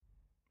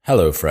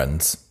Hello,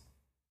 friends.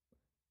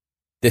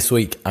 This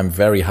week, I'm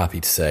very happy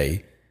to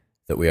say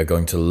that we are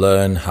going to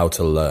learn how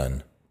to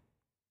learn.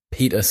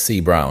 Peter C.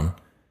 Brown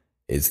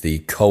is the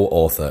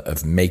co-author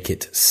of Make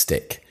It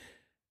Stick.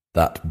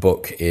 That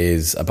book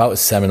is about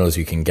as seminal as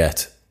you can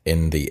get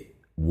in the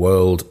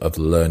world of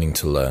learning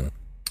to learn.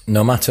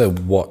 No matter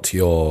what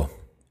your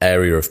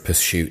area of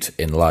pursuit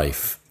in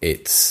life,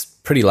 it's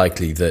pretty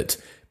likely that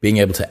being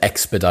able to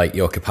expedite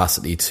your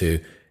capacity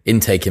to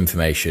intake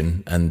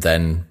information and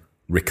then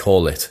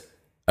recall it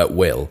at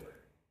will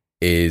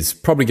is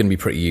probably going to be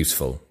pretty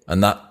useful.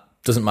 And that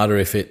doesn't matter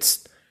if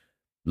it's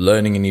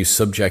learning a new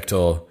subject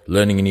or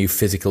learning a new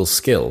physical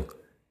skill,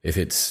 if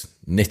it's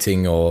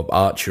knitting or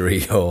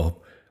archery or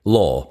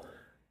law.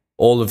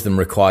 All of them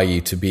require you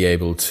to be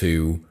able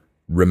to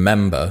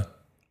remember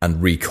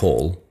and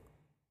recall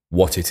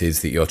what it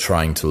is that you're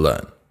trying to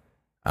learn.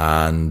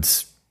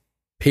 And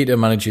Peter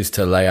manages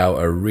to lay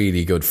out a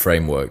really good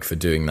framework for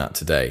doing that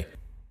today.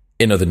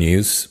 In other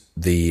news,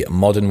 the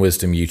Modern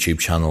Wisdom YouTube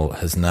channel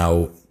has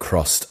now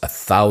crossed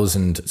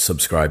 1,000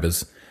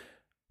 subscribers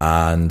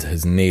and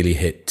has nearly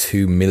hit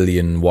 2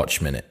 million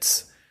watch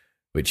minutes,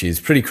 which is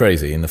pretty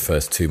crazy in the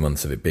first 2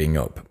 months of it being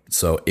up.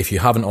 So if you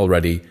haven't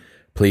already,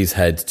 please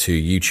head to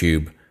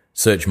YouTube,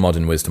 search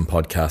Modern Wisdom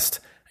Podcast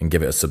and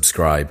give it a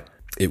subscribe.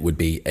 It would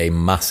be a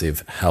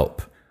massive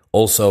help.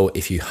 Also,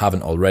 if you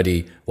haven't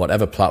already,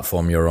 whatever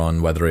platform you're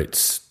on, whether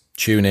it's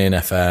TuneIn,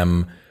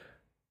 FM,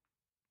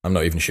 I'm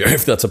not even sure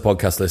if that's a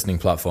podcast listening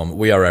platform.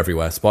 We are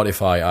everywhere.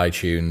 Spotify,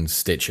 iTunes,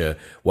 Stitcher,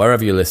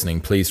 wherever you're listening,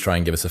 please try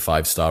and give us a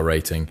 5-star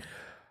rating.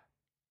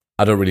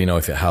 I don't really know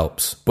if it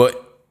helps,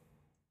 but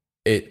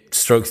it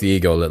strokes the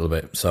ego a little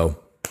bit. So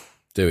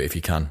do it if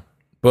you can.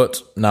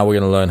 But now we're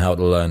going to learn how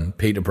to learn.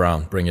 Peter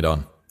Brown, bring it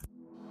on.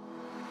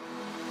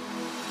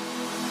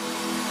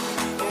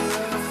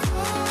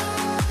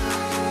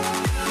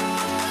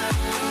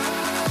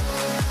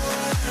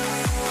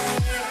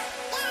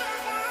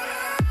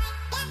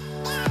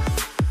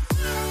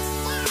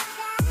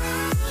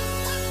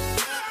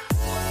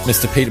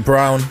 Mr. Peter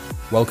Brown,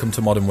 welcome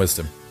to Modern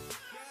Wisdom.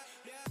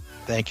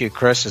 Thank you,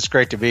 Chris. It's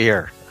great to be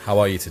here. How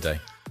are you today?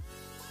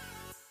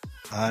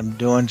 I'm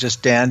doing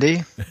just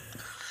dandy.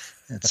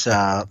 It's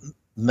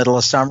middle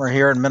of summer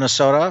here in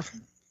Minnesota.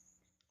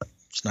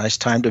 It's a nice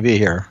time to be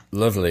here.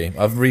 Lovely.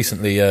 I've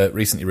recently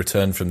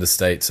returned from the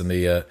States, and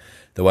the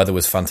weather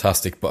was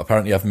fantastic. But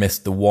apparently, I've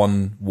missed the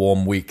one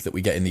warm week that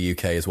we get in the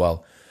UK as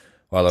well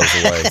while I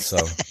was away. So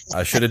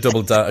I should have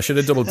doubled down. I should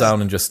have doubled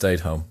down and just stayed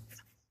home.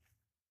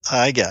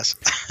 I guess.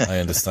 I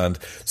understand.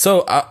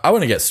 So I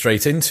want to get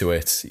straight into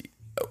it.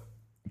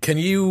 Can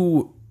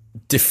you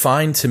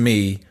define to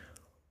me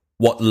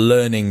what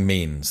learning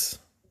means?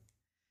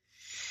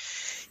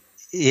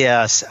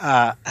 Yes.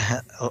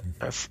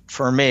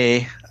 For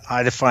me,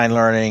 I define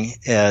learning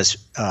as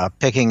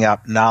picking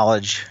up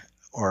knowledge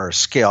or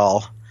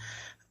skill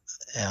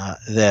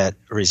that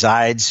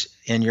resides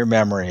in your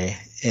memory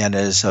and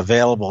is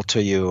available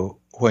to you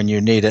when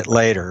you need it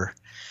later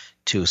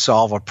to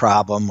solve a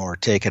problem or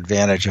take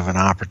advantage of an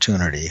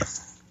opportunity.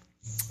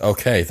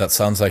 Okay, that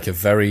sounds like a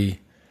very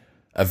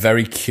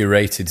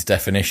curated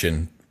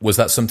definition. Was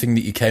that something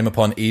that you came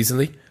upon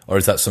easily, or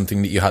is that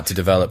something that you had to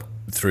develop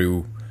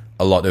through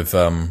a lot of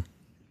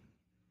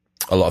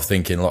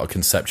thinking, a lot of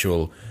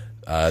conceptual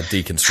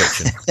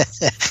deconstruction?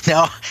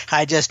 No,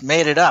 I just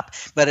made it up.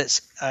 But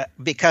it's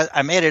because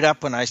I made it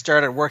up when I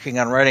started working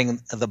on writing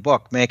the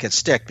book, Make It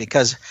Stick,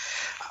 because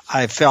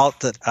I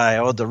felt that I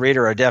owed the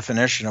reader a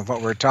definition of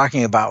what we're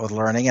talking about with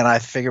learning, and I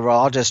figured, well,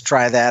 I'll just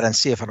try that and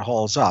see if it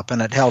holds up, and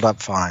it held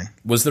up fine.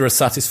 Was there a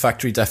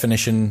satisfactory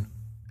definition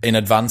in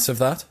advance of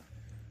that?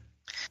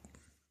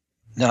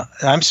 No,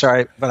 I'm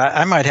sorry, but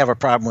I might have a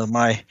problem with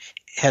my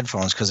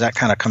headphones because that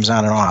kind of comes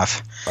on and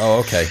off. Oh,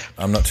 okay.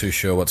 I'm not too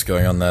sure what's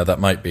going on there. That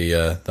might be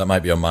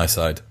on my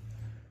side.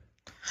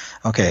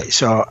 Okay,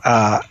 so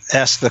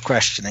ask the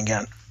question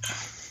again.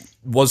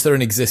 Was there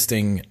an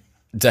existing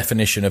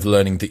definition of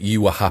learning that you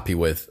were happy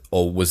with,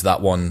 or was that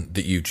one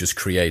that you just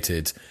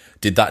created?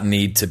 Did that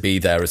need to be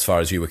there as far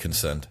as you were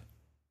concerned?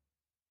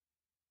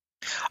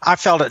 I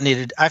felt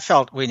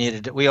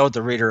we owed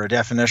the reader a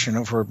definition.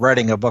 If we're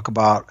writing a book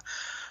about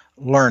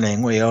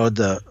learning, we owed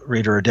the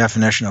reader a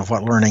definition of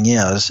what learning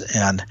is.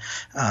 And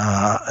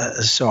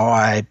so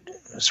I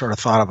sort of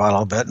thought about it a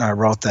little bit, and I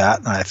wrote that,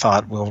 and I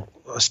thought we'll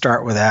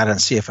start with that and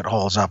see if it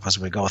holds up as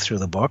we go through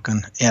the book,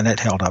 and it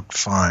held up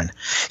fine.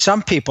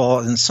 Some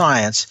people in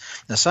science,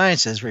 the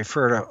sciences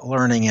refer to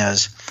learning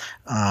as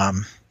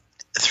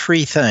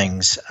three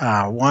things.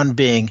 One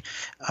being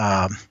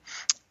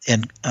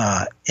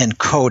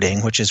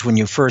encoding, which is when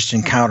you first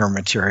encounter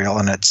material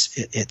and it's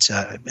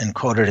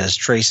encoded as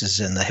traces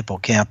in the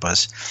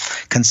hippocampus.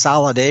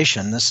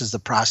 Consolidation, this is the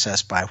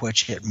process by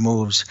which it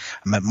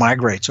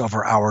migrates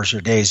over hours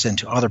or days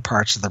into other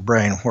parts of the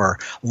brain where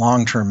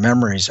long-term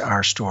memories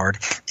are stored.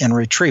 And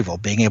retrieval,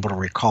 being able to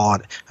recall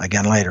it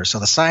again later. So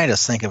the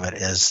scientists think of it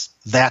as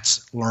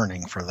that's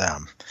learning for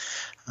them.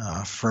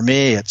 For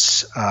me,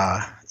 it's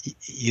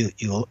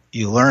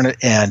you learn it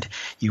and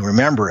you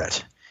remember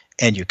it,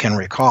 and you can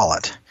recall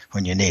it.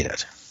 when you need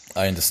it.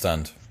 I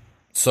understand.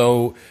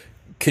 So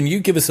can you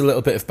give us a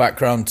little bit of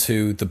background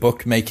to the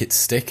book Make It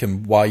Stick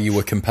and why you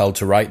were compelled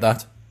to write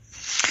that?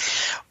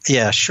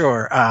 Yeah,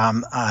 sure.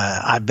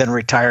 I've been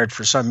retired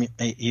for some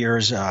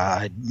years.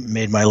 I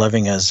made my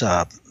living as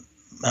a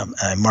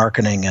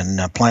marketing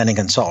and planning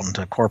consultant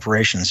to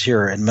corporations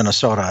here in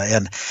Minnesota.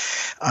 And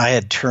I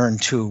had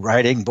turned to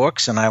writing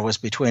books, and I was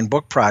between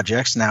book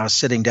projects. And I was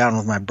sitting down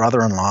with my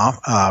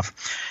brother-in-law,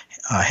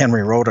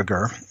 Henry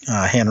Roediger.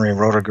 Henry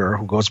Roediger,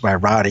 who goes by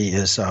Roddy,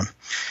 is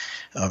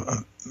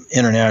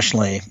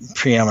internationally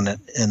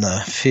preeminent in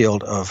the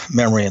field of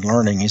memory and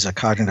learning. He's a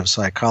cognitive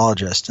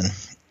psychologist, and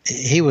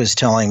he was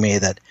telling me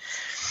that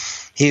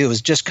he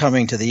was just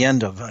coming to the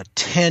end of a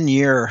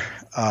 10-year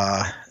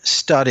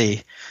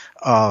study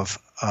of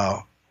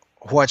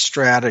what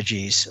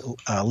strategies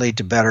lead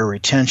to better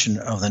retention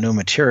of the new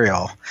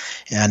material.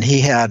 And he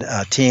had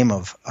a team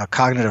of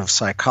cognitive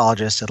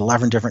psychologists at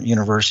 11 different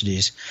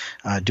universities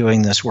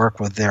doing this work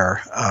with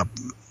their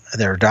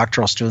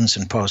doctoral students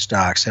and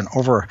postdocs. And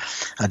over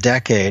a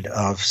decade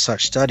of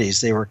such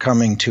studies, they were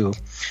coming to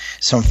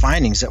some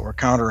findings that were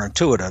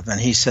counterintuitive.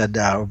 And he said,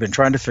 we've been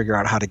trying to figure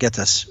out how to get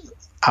this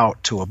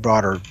out to a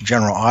broader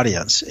general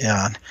audience,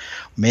 and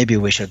maybe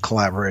we should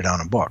collaborate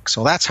on a book.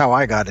 So that's how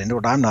I got into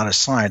it. I'm not a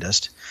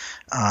scientist,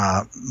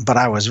 but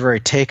I was very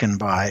taken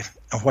by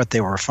what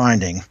they were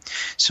finding.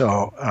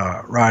 So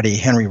Roddy,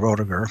 Henry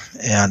Roediger,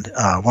 and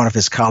one of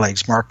his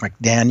colleagues, Mark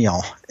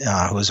McDaniel,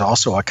 who is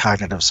also a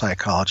cognitive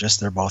psychologist,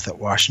 they're both at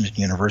Washington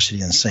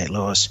University in St.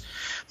 Louis,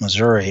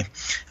 Missouri.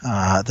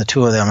 The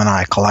two of them and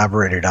I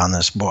collaborated on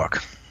this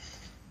book.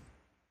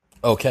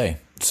 Okay,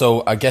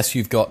 so I guess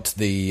you've got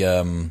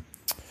the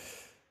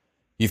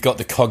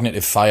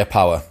cognitive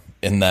firepower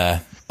in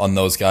there on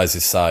those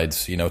guys'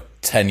 sides.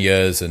 10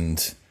 years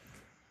and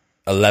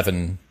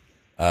 11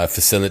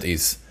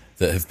 facilities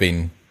that have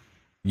been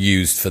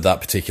used for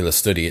that particular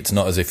study. It's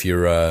not as if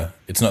you're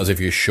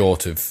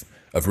short of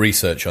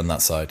research on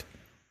that side.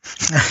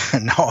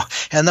 No,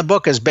 and the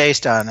book is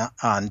based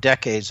on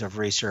decades of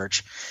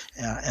research,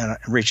 and it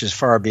reaches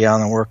far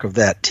beyond the work of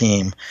that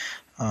team.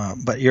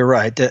 But you're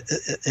right;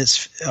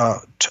 it's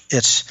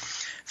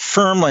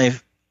firmly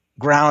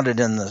grounded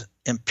in the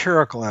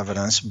empirical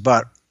evidence,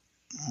 but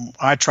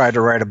I tried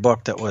to write a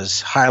book that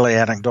was highly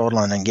anecdotal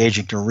and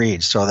engaging to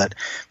read so that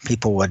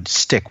people would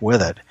stick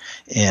with it,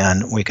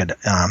 and we could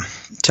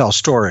tell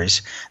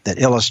stories that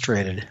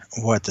illustrated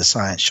what the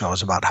science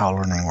shows about how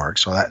learning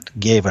works. So that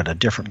gave it a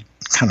different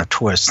kind of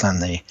twist than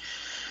the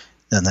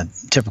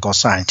typical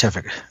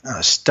scientific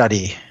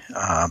study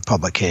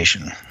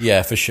publication.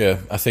 Yeah, for sure.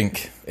 I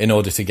think in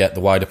order to get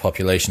the wider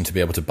population to be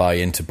able to buy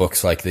into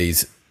books like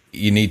these,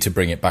 you need to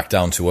bring it back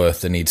down to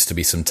earth. There needs to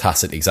be some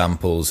tacit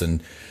examples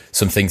and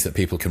some things that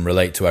people can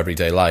relate to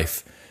everyday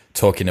life,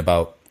 talking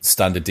about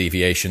standard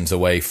deviations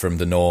away from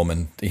the norm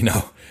and,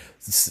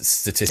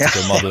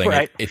 statistical modeling.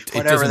 Right.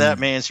 Whatever that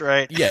means,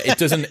 right? Yeah, it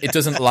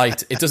doesn't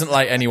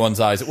light anyone's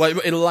eyes. Well,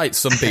 it'll light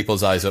some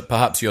people's eyes up.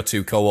 Perhaps your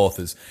two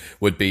co-authors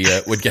would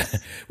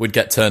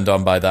get turned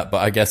on by that, but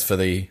I guess for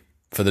the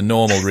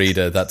normal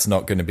reader, that's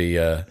not going to be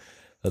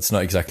that's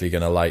not exactly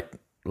going to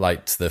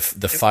light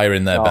the fire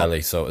in their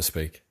belly, so to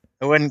speak.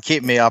 It wouldn't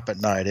keep me up at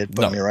night. It'd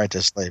put me right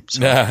to sleep.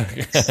 So.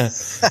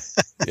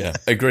 Yeah,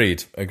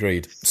 agreed.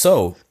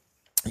 So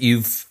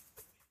you've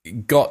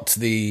got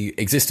the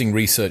existing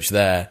research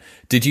there.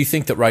 Did you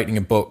think that writing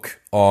a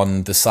book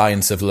on the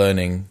science of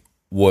learning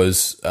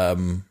was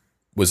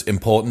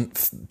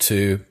important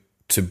to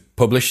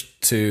publish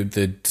to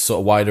the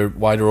sort of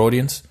wider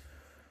audience?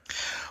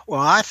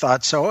 Well, I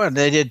thought so, and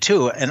they did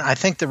too. And I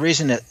think the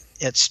reason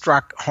it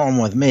struck home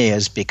with me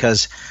is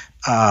because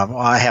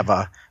I have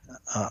a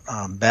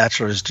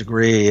bachelor's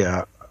degree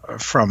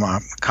from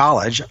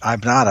college.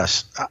 I'm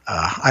not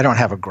I don't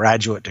have a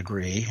graduate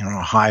degree,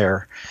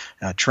 higher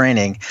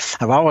training.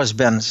 I've always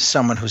been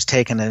someone who's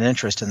taken an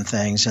interest in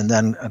things and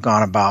then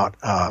gone about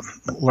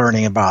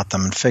learning about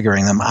them and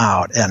figuring them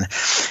out. And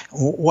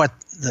what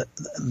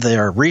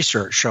their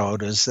research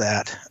showed is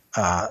that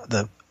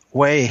the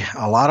way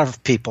a lot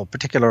of people,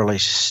 particularly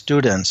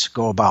students,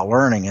 go about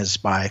learning is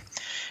by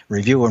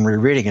review and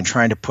rereading and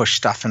trying to push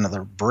stuff into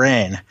their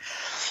brain.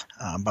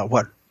 But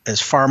what is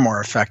far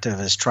more effective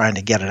is trying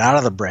to get it out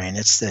of the brain.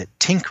 It's the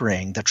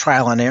tinkering, the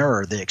trial and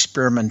error, the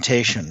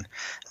experimentation,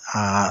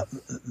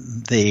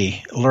 the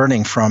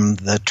learning from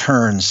the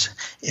turns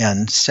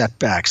and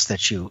setbacks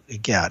that you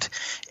get.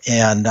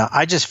 And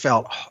I just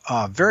felt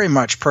very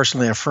much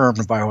personally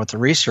affirmed by what the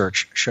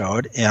research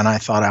showed, and I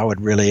thought I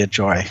would really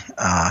enjoy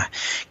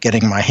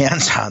getting my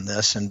hands on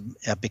this, and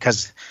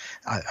because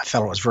I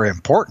felt it was very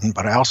important,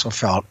 but I also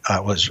felt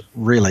it was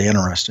really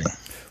interesting.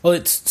 Well,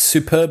 it's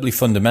superbly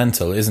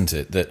fundamental, isn't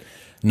it, that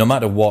no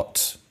matter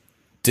what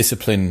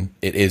discipline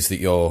it is that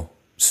you're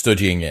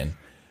studying in,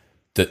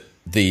 that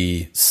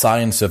the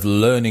science of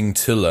learning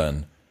to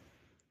learn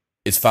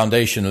is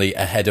foundationally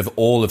ahead of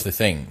all of the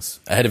things,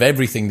 ahead of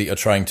everything that you're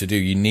trying to do.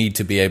 You need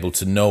to be able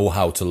to know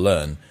how to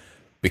learn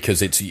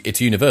because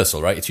it's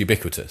universal, right? It's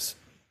ubiquitous.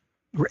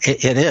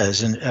 It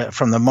is, and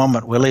from the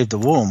moment we leave the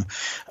womb,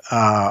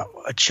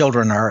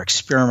 children are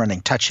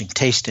experimenting, touching,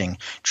 tasting,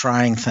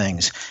 trying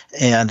things,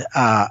 and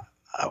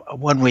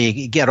when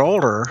we get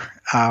older,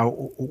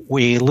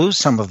 we lose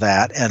some of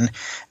that. And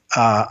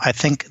I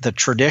think the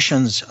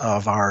traditions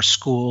of our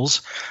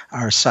schools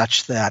are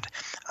such that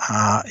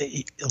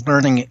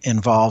learning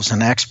involves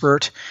an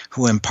expert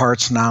who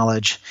imparts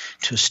knowledge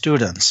to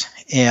students,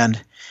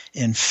 and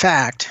in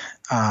fact,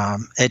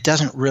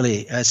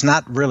 it's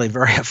not really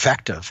very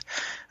effective.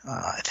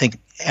 I think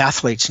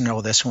athletes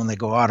know this when they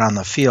go out on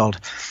the field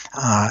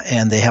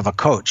and they have a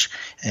coach,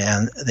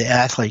 and the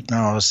athlete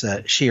knows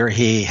that she or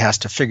he has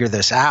to figure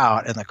this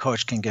out, and the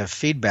coach can give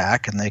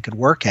feedback and they could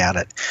work at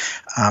it.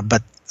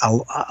 But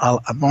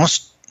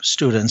most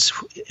students,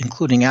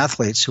 including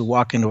athletes who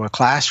walk into a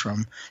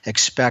classroom,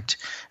 expect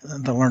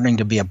the learning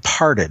to be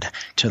imparted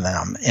to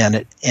them,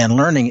 and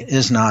learning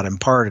is not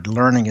imparted.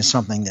 Learning is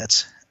something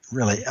that's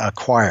really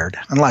acquired,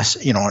 unless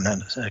in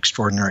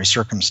extraordinary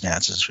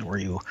circumstances where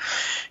you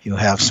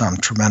have some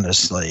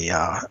tremendously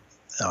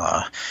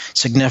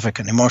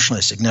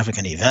emotionally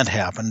significant event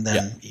happen.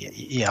 Then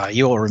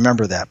you will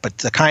remember that. But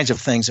the kinds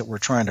of things that we're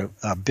trying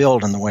to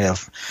build in the way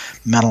of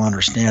mental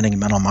understanding,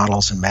 mental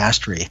models, and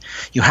mastery,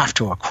 you have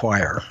to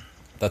acquire.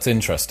 That's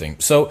interesting.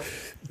 So,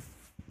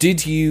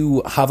 did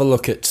you have a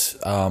look at,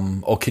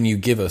 or can you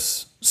give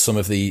us some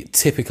of the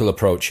typical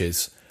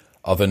approaches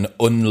of an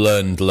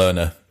unlearned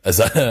learner, as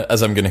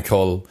I'm going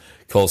to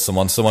call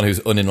someone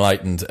who's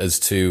unenlightened as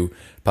to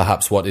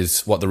perhaps what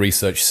the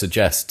research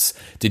suggests?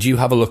 Did you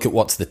have a look at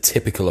what's the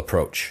typical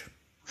approach?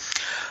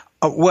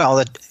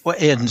 Well,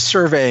 in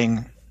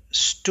surveying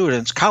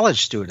students,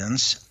 college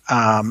students,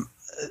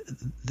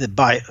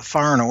 by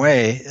far and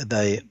away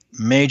the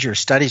major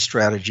study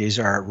strategies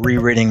are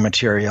rereading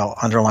material,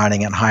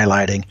 underlining and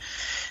highlighting,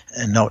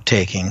 and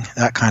note-taking,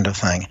 that kind of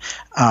thing.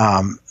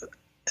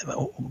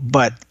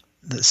 But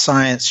the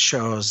science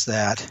shows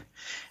that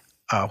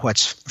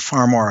what's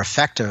far more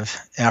effective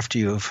after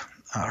you've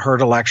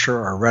heard a lecture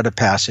or read a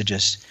passage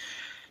is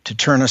to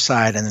turn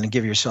aside and then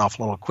give yourself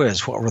a little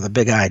quiz. What were the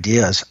big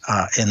ideas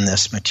in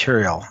this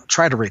material?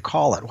 Try to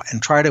recall it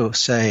and try to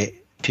say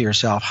to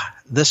yourself,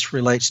 this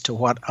relates to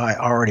what I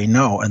already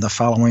know in the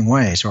following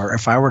ways. Or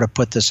if I were to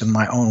put this in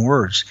my own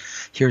words,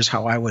 here's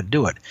how I would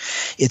do it.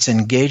 It's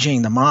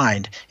engaging the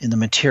mind in the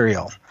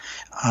material.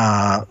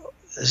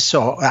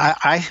 So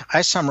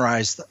I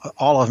summarized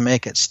all of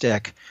Make It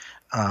Stick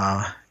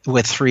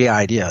with three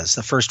ideas.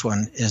 The first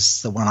one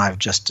is the one I've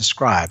just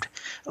described.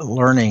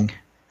 Learning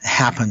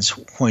happens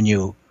when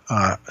you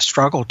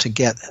struggle to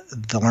get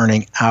the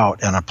learning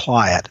out and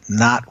apply it,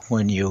 not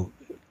when you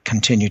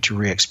continue to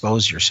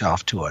re-expose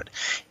yourself to it.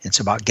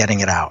 It's about getting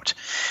it out.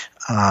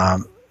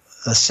 The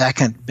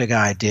second big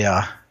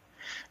idea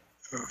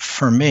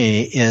for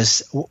me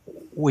is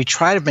we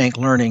try to make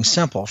learning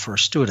simple for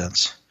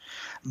students,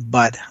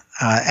 but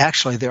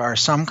actually there are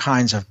some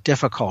kinds of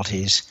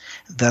difficulties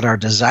that are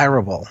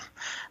desirable.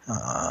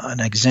 An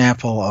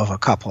example of a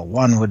couple.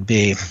 One would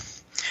be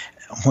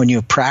when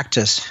you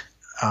practice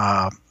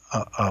a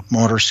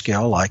motor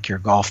skill like your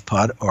golf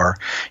putt, or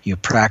you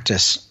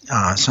practice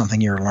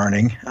something you're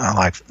learning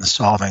like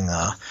solving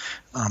the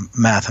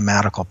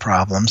mathematical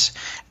problems.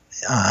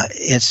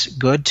 It's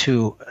good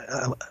to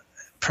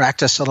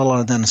practice a little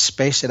and then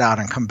space it out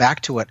and come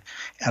back to it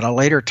at a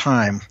later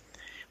time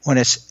when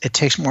it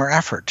takes more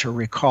effort to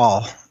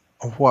recall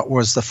what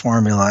was the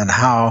formula and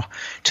how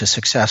to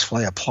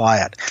successfully apply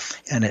it.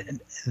 And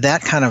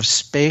that kind of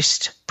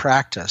spaced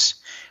practice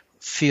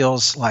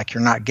feels like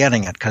you're not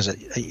getting it because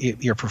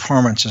your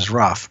performance is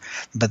rough.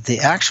 But the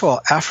actual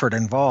effort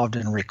involved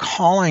in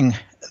recalling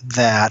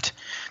that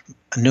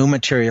new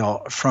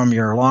material from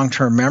your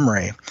long-term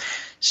memory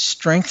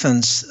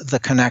strengthens the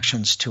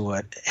connections to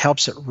it,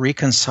 helps it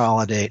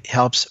reconsolidate,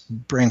 helps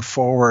bring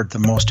forward the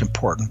most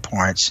important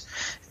points,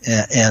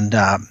 and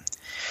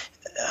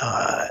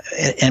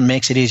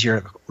makes it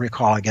easier to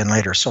recall again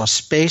later. So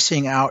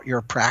spacing out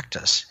your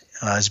practice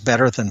is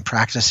better than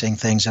practicing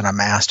things in a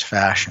massed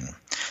fashion.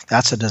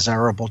 That's a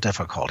desirable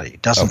difficulty.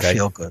 It doesn't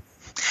feel good.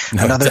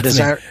 No,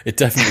 it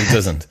definitely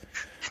doesn't.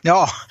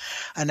 No.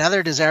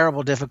 Another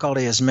desirable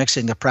difficulty is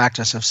mixing the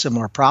practice of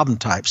similar problem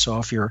types.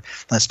 So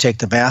let's take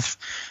the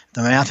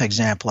math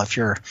example. If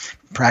you're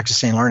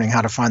practicing learning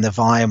how to find the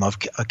volume of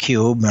a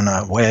cube and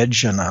a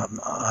wedge and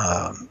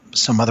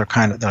some other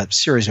kind of a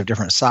series of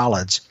different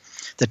solids,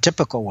 the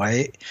typical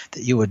way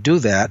that you would do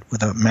that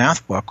with a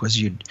math book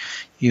was you'd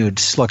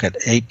just look at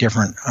 8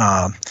 different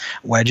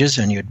wedges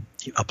and you'd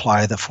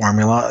apply the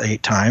formula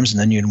 8 times, and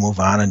then you'd move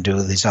on and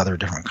do these other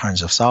different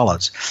kinds of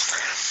solids.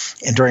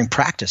 And during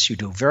practice, you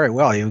do very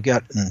well. You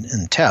get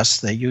in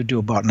tests that you do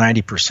about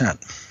 90%.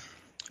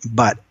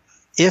 But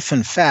if,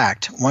 in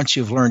fact, once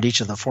you've learned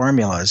each of the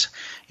formulas,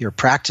 your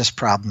practice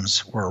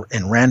problems were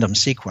in random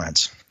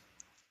sequence,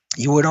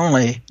 you would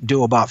only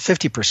do about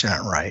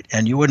 50% right,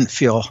 and you wouldn't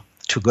feel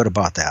too good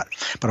about that.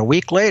 But a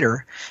week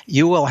later,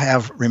 you will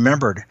have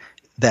remembered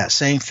that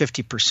same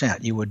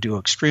 50%. You would do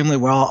extremely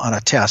well on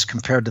a test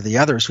compared to the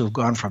others who've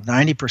gone from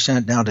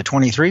 90% down to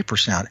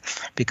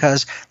 23%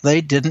 because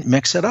they didn't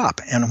mix it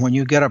up. And when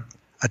you get a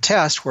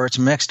test where it's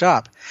mixed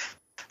up,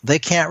 they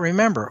can't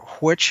remember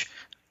which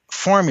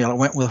formula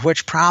went with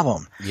which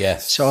problem.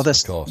 Yes. So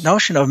this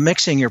notion of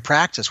mixing your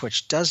practice,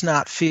 which does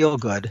not feel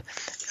good,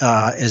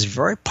 is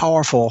very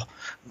powerful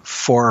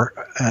for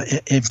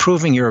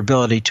improving your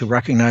ability to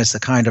recognize the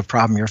kind of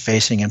problem you're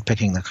facing and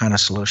picking the kind of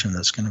solution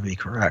that's going to be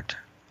correct.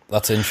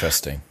 That's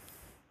interesting.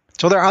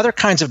 So there are other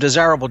kinds of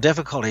desirable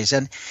difficulties,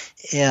 and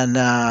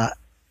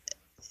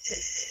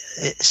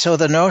so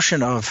the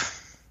notion of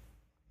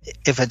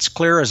if it's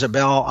clear as a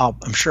bell,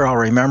 I'm sure I'll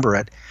remember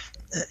it,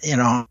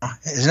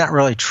 is not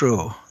really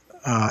true.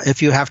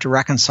 If you have to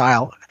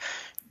reconcile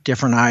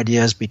different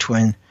ideas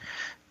between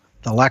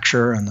the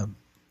lecture and the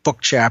book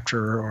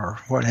chapter or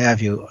what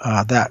have you,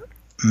 that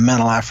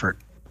mental effort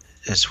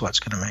is what's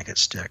going to make it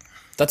stick.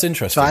 That's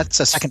interesting. So that's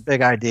a second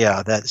big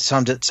idea, that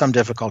some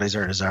difficulties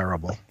are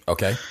desirable.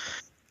 Okay.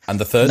 And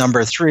the third?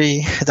 Number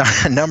three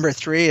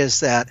is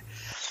that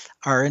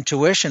our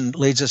intuition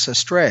leads us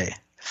astray.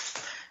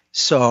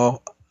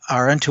 So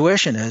our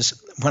intuition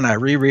is, when I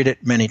reread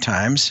it many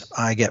times,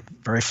 I get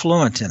very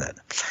fluent in it.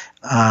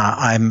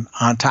 I'm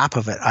on top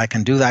of it. I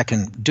can do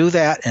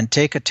that and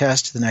take a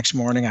test the next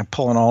morning. I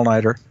pull an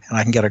all-nighter, and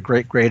I can get a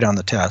great grade on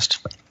the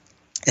test.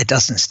 It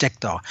doesn't stick,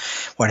 though.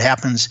 What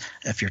happens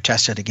if you're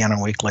tested again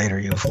a week later,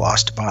 you've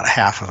lost about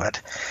half of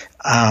it.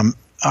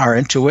 Our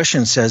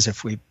intuition says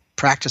if we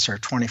practice our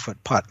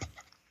 20-foot putt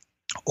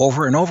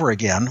over and over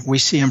again, we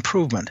see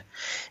improvement.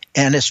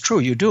 And it's true,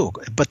 you do.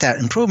 But that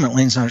improvement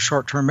leans on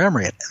short-term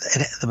memory.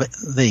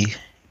 The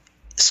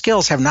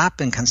skills have not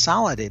been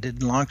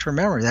consolidated in long-term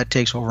memory. That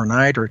takes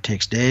overnight or it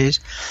takes days.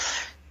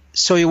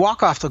 So you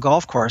walk off the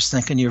golf course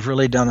thinking you've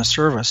really done a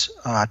service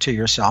to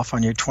yourself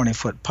on your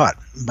 20-foot putt.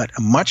 But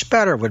much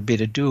better would be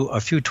to do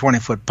a few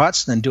 20-foot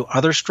putts, then do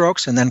other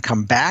strokes, and then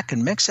come back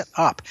and mix it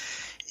up.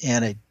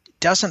 And it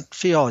doesn't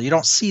feel, you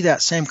don't see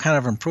that same kind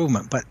of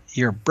improvement, but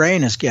your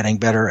brain is getting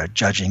better at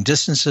judging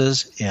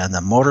distances and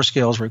the motor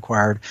skills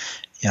required,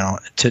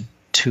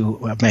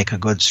 to make a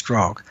good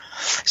stroke.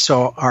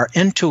 So our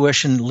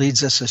intuition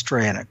leads us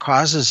astray, and it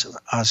causes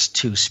us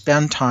to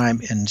spend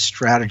time in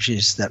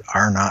strategies that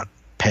are not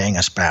paying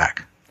us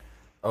back.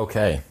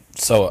 Okay.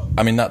 So,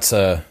 I mean, that's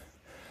to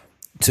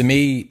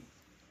me,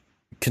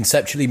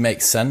 conceptually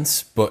makes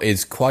sense, but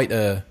is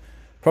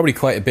probably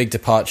quite a big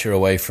departure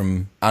away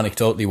from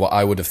anecdotally what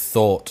I would have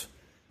thought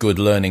good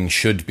learning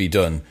should be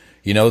done.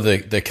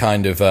 The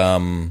kind of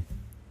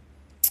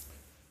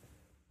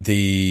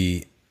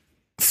the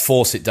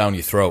force it down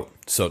your throat,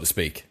 so to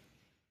speak,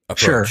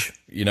 approach.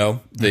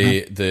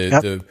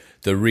 Sure.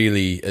 The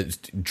really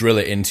drill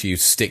it into you,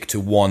 stick to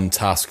one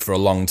task for a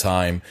long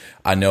time.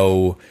 I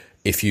know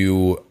if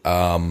you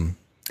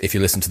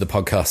listen to the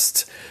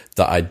podcast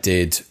that I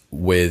did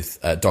with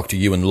Dr.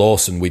 Ewan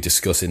Lawson, we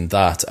discuss in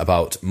that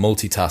about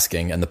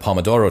multitasking and the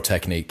Pomodoro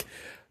technique,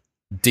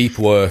 deep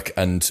work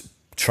and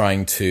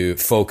trying to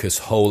focus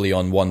wholly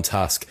on one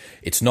task.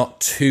 It's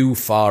not too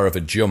far of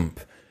a jump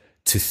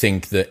to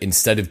think that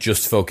instead of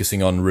just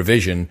focusing on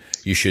revision,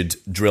 you should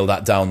drill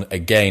that down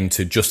again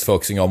to just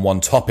focusing on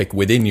one topic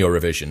within your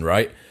revision,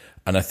 right?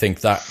 And I think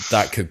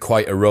that could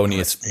quite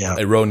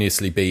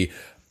erroneously be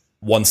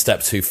one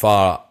step too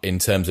far in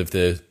terms of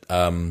the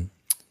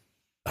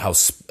how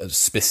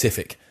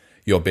specific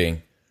you're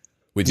being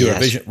with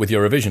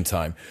your revision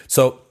time.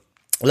 So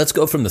let's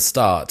go from the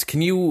start.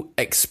 Can you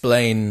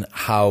explain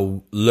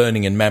how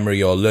learning and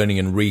memory or learning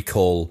and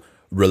recall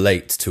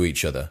relate to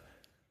each other?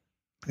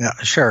 Yeah,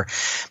 sure.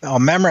 Well,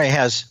 memory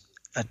has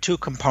two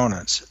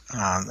components.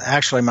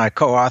 Actually, my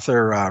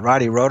co-author,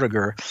 Roddy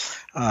Roediger,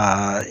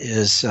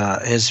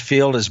 his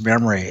field is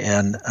memory,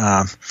 and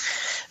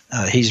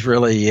he's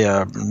really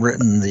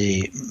written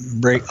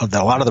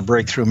a lot of the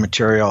breakthrough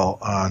material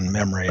on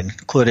memory,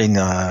 including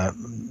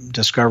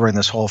discovering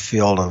this whole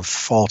field of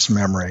false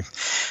memory.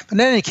 But in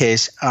any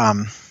case,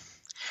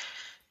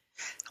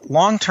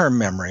 long-term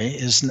memory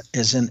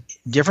is in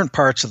different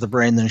parts of the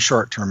brain than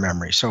short-term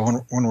memory.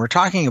 So when we're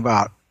talking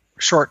about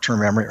short-term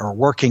memory or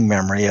working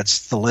memory,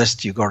 it's the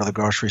list. You go to the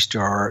grocery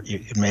store,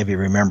 you maybe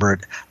remember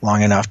it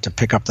long enough to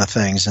pick up the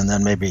things, and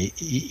then maybe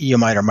you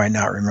might or might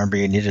not remember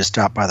you need to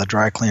stop by the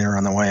dry cleaner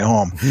on the way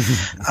home.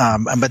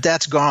 But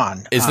that's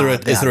gone. Is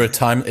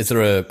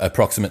there a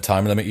approximate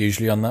time limit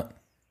usually on that?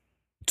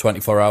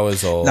 24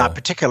 hours or not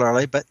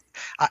particularly, but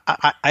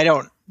I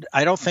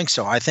don't think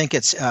so. I think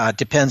it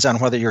depends on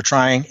whether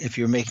if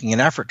you're making an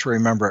effort to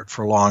remember it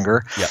for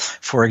longer. Yeah.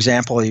 For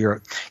example,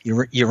 you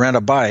rent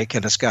a bike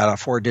and it's got a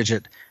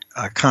 4-digit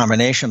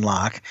combination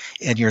lock,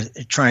 and you're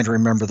trying to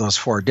remember those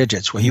 4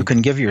 digits. Well, you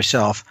can give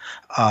yourself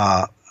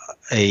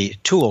a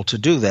tool to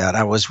do that.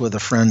 I was with a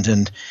friend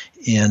in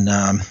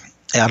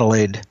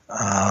Adelaide,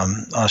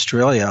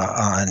 Australia,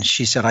 and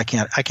she said, I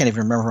can't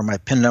even remember my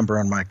PIN number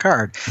on my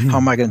card. How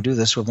am I going to do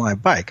this with my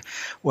bike?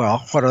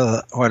 Well, what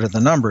are the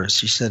numbers?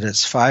 She said,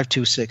 it's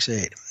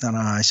 5268. And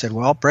I said,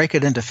 well, break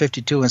it into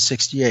 52 and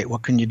 68.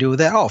 What can you do with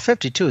that? Oh,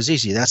 52 is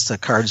easy. That's the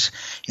cards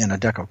in a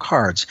deck of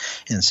cards.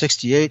 And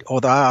 68,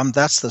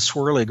 that's the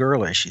swirly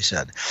girly, she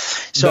said.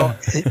 So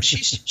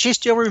she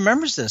still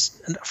remembers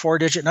this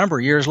 4-digit number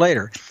years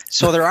later.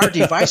 So there are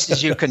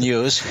devices you can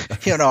use,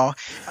 What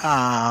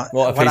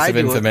a piece of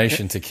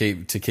information to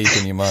keep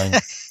in your mind.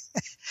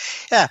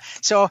 Yeah.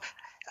 So,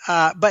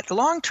 but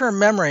long-term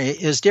memory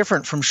is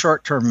different from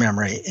short-term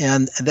memory,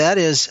 and that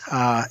is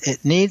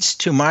it needs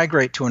to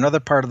migrate to another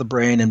part of the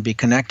brain and be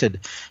connected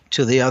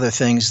to the other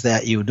things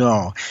that you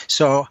know.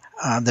 So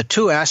the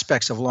two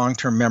aspects of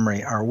long-term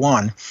memory are,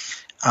 one,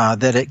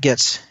 that it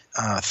gets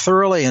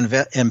thoroughly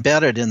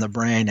embedded in the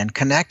brain and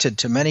connected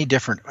to many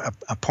different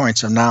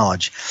points of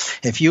knowledge.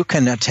 If you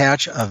can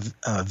attach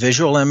a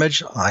visual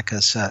image, like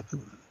a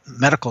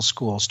medical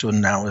school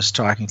student I was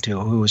talking to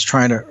who was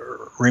trying to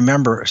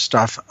remember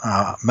stuff,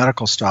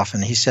 medical stuff,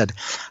 and he said,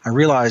 I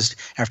realized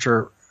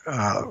after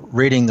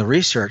reading the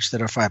research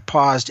that if I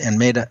paused and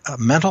made a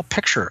mental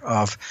picture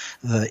of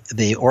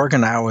the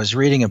organ I was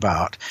reading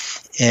about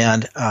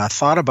and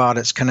thought about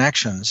its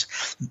connections,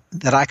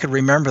 that I could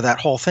remember that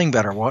whole thing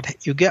better. Well,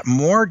 you get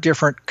more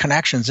different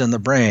connections in the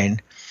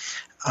brain,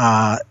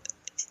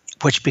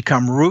 which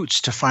become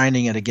roots to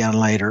finding it again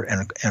later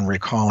and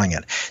recalling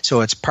it.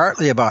 So it's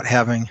partly about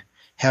having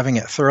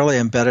it thoroughly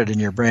embedded in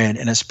your brain,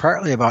 and it's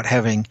partly about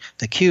having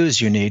the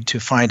cues you need to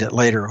find it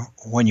later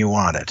when you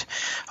want it.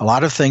 A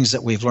lot of things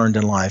that we've learned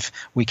in life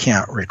we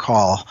can't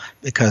recall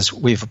because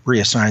we've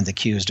reassigned the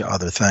cues to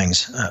other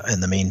things in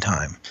the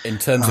meantime. In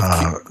terms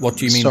of what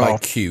do you mean by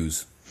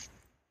cues?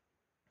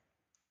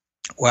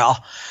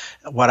 Well,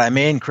 what I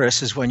mean,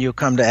 Chris, is when you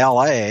come to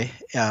LA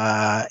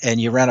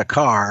and you rent a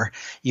car,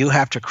 you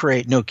have to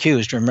create new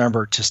cues to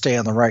remember to stay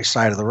on the right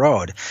side of the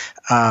road.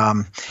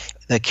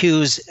 The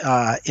cues,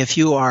 if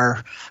you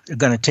are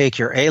going to take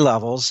your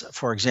A-levels,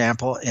 for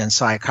example, in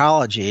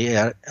psychology,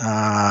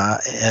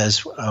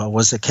 as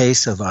was the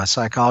case of a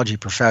psychology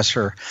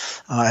professor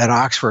at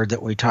Oxford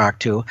that we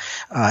talked to,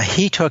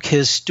 he took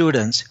his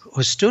students,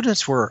 whose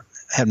students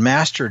had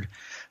mastered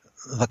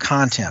the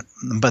content,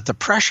 but the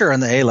pressure on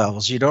the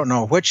A-levels, you don't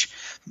know which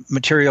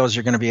materials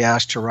you're going to be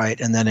asked to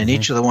write, and then in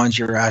each of the ones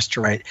you're asked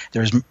to write,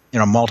 there's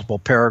multiple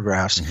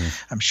paragraphs.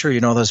 I'm sure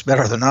you know this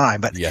better than I,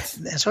 but yes.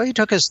 So he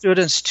took his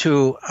students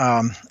to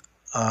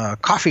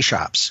coffee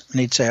shops,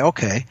 and he'd say,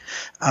 okay,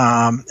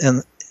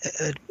 and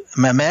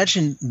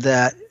imagine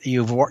that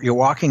you're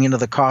walking into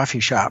the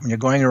coffee shop and you're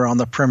going around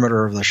the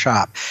perimeter of the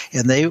shop,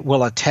 and they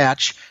will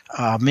attach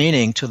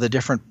meaning to the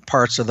different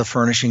parts of the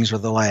furnishings or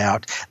the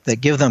layout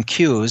that give them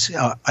cues,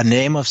 a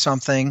name of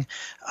something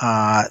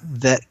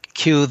that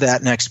cue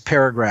that next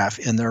paragraph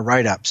in their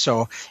write-up.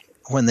 So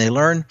when they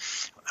learn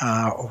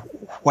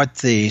what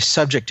the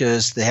subject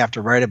is they have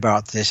to write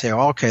about, they say,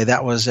 okay,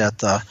 that was at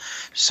the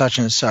such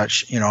and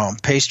such,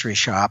 pastry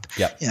shop.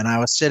 Yep. And I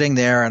was sitting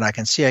there and I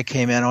can see I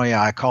came in, oh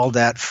yeah, I called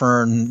that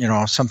Fern,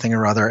 something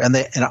or other. And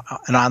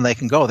on they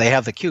can go. They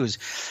have the cues.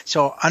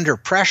 So under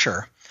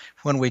pressure,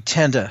 when we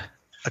tend to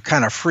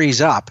kind of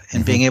freeze up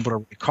in being able to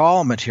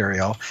recall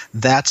material,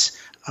 that's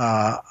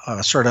a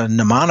sort of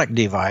mnemonic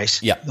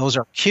device. Yeah. Those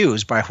are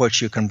cues by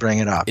which you can bring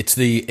it up. It's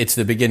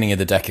the beginning of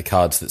the deck of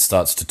cards that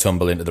starts to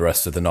tumble into the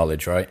rest of the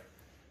knowledge, right?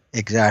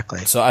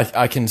 Exactly. So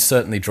I can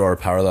certainly draw a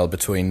parallel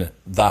between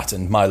that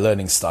and my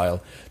learning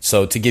style.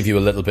 So to give you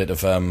a little bit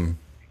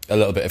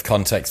of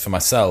context for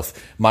myself,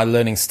 my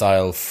learning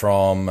style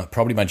from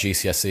probably my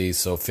GCSEs,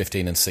 so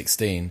 15 and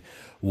 16,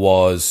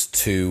 was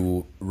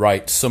to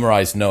write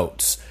summarized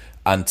notes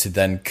and to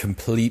then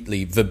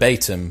completely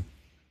verbatim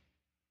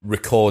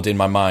record in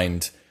my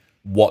mind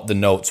what the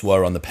notes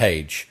were on the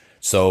page.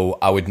 So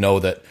I would know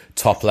that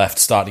top left,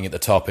 starting at the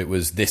top, it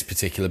was this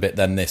particular bit,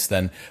 then this,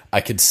 then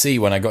I could see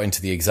when I got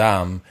into the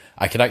exam,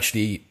 I could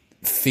actually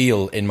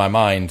feel in my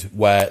mind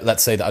where,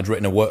 let's say that I'd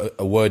written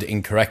a word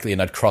incorrectly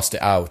and I'd crossed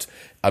it out.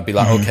 I'd be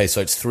like, okay,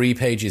 so it's 3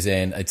 pages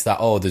in. It's that,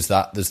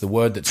 there's the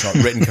word that's not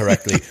written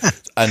correctly.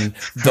 And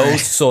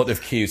those sort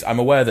of cues, I'm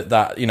aware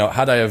that,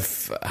 had I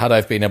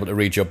have been able to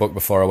read your book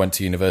before I went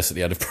to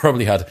university, I'd have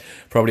probably had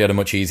a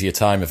much easier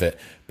time of it.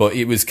 But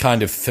it was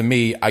kind of, for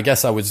me, I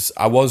guess I was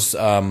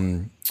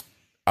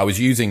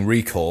using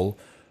recall,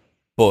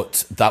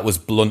 but that was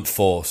blunt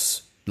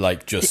force,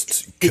 like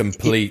just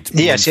complete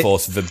blunt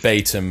force,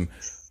 verbatim.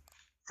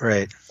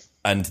 Right.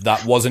 And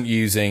that wasn't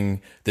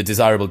using the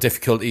desirable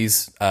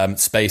difficulties,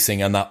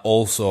 spacing, and that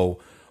also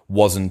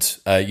wasn't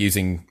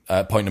using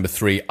point number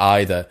 3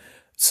 either.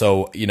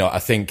 So, I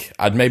think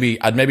I'd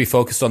maybe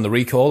focused on the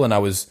recall, and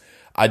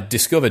I'd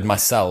discovered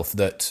myself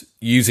that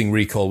using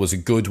recall was a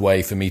good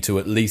way for me to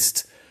at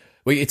least.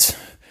 It's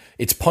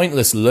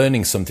pointless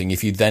learning something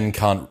if you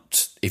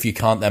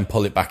can't then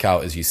pull it back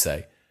out, as you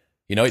say.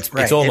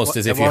 It's almost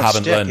as if you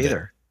haven't learned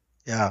either.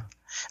 it. Yeah.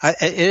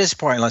 It is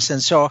pointless.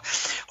 And so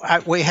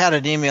we had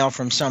an email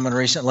from someone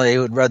recently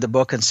who had read the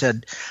book and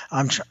said,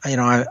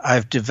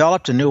 I've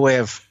developed a new way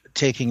of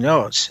taking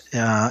notes,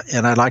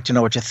 and I'd like to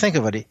know what you think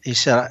of it. He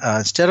said,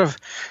 instead of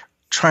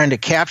trying to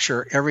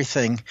capture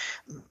everything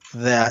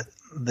that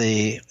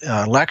the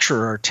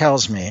lecturer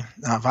tells me,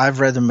 if I've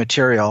read the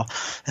material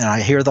and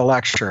I hear the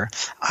lecture,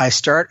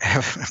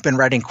 have been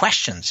writing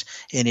questions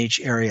in each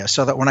area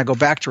so that when I go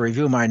back to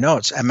review my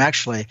notes, I'm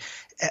actually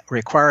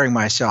requiring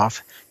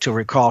myself to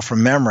recall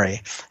from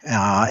memory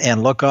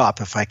and look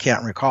up, if I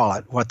can't recall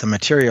it, what the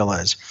material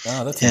is.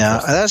 Oh, that's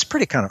interesting. That's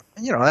pretty kind of,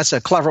 that's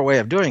a clever way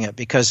of doing it,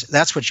 because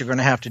that's what you're going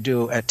to have to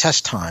do at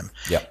test time.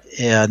 Yeah.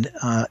 And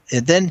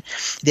then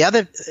the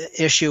other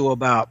issue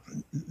about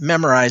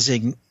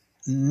memorizing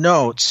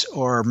notes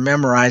or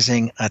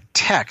memorizing a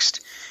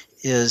text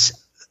is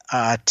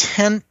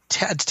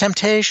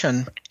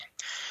temptation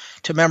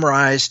to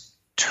memorize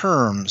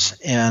terms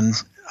and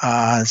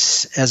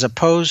as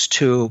opposed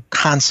to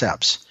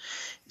concepts.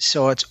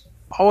 So it's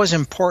always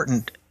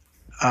important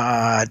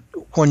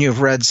when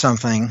you've read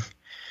something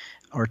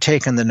or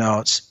taken the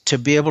notes to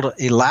be able to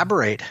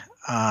elaborate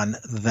on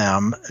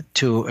them,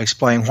 to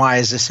explain, why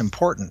is this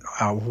important?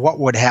 What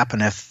would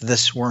happen if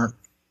this weren't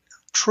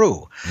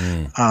true?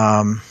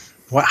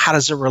 How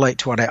does it relate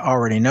to what I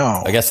already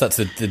know? I guess that's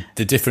the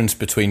difference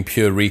between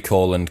pure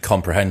recall and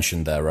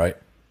comprehension there, right?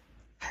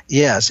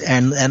 Yes,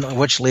 and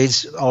which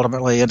leads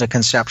ultimately into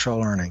conceptual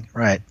learning,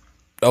 right?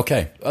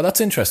 Okay, oh,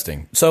 that's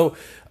interesting. So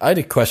I had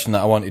a question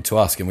that I wanted to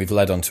ask, and we've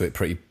led onto it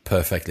pretty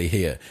perfectly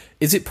here.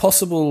 Is it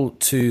possible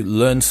to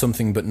learn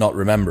something but not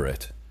remember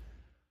it?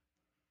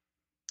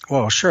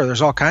 Well, sure.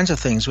 There's all kinds of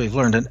things we've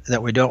learned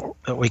that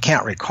we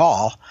can't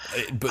recall.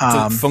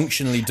 But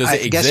functionally, does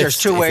it exist there's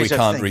two ways if we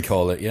can't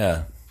recall it?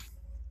 Yeah.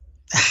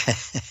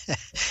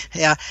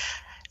 Yeah.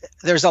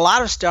 There's a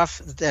lot of stuff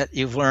that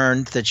you've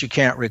learned that you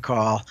can't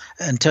recall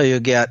until you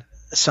get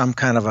some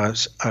kind of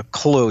a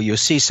clue. You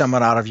see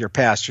someone out of your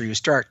past, or you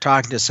start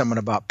talking to someone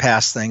about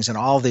past things, and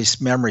all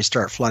these memories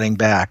start flooding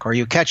back. Or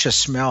you catch a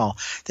smell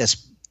that's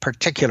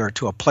particular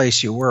to a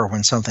place you were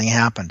when something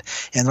happened,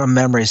 and the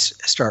memories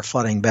start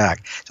flooding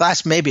back. So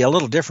that's maybe a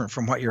little different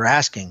from what you're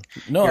asking.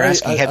 No, I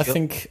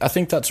think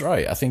that's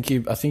right. I think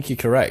you're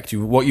correct.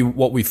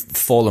 What we've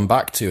fallen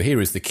back to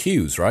here is the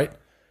cues, right?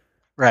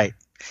 Right.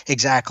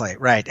 Exactly.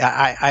 Right.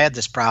 I had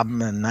this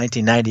problem in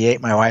 1998.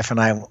 My wife and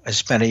I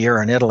spent a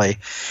year in Italy,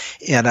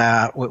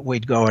 and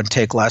we'd go and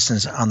take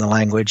lessons on the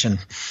language, and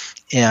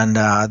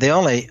the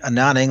only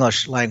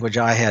non-English language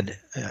I had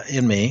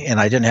in me, and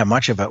I didn't have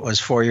much of it, was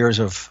 4 years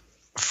of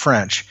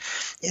French.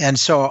 And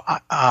so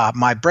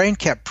my brain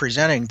kept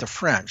presenting the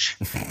French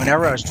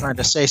whenever I was trying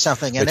to say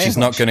something in English. Which is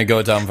not going to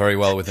go down very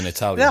well with an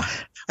Italian. No,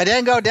 I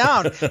didn't go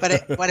down, but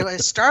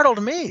it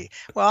startled me.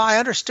 Well, I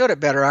understood it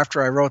better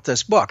after I wrote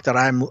this book, that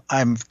I'm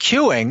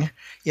cueing,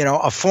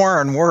 a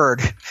foreign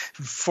word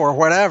for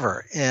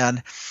whatever.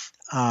 And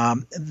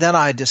then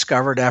I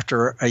discovered,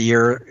 after a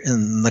year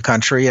in the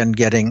country and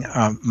getting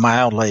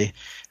mildly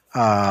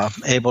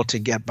able to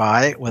get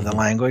by with the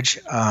language,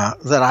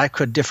 that I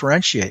could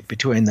differentiate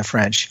between the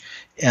French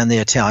and the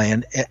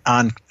Italian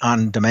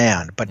on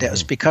demand. But it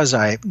was because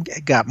I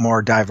got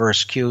more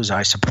diverse cues,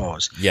 I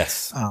suppose.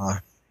 Yes.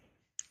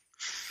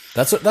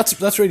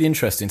 That's really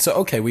interesting. So,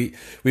 okay,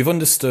 we've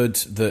understood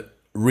that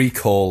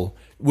recall.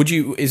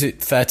 Is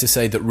it fair to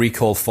say that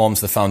recall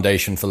forms the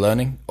foundation for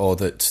learning, or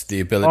that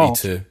the ability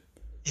to?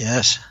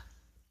 Yes.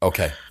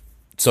 Okay.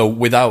 So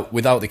without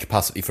the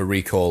capacity for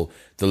recall,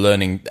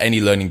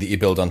 any learning that you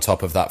build on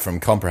top of that,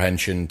 from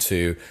comprehension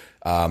to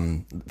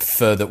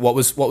further, what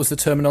was the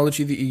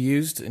terminology that you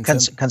used?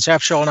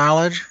 Conceptual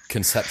knowledge.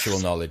 Conceptual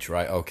knowledge,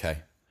 right? Okay.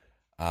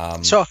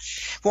 So,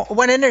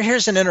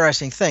 here's an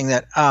interesting thing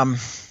that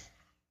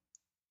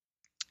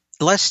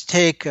let's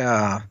take.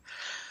 You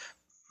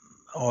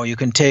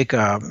can take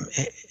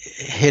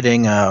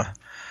hitting a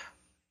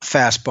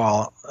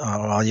fastball.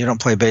 Well, you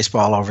don't play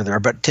baseball over there,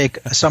 but take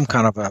some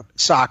kind of a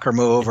soccer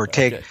move, or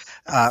take,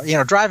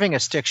 driving a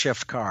stick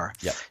shift car.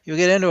 Yep. You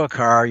get into a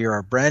car, you're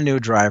a brand new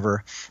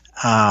driver.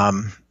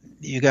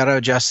 You got to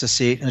adjust the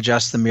seat and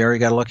adjust the mirror. You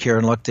got to look here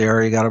and look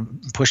there. You got to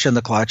push in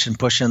the clutch and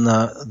push in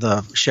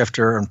the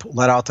shifter and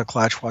let out the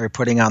clutch while you're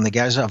putting on the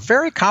gas. It's a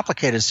very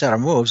complicated set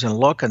of moves, and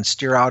look and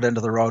steer out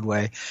into the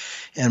roadway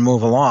and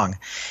move along.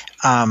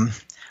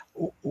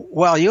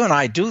 Well, you and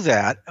I do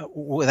that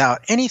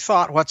without any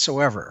thought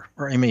whatsoever.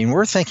 I mean,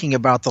 we're thinking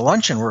about the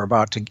luncheon we're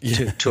about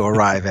to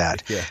arrive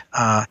at.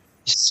 Yeah.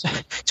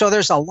 So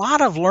there's a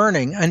lot of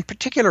learning, in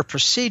particular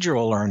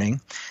procedural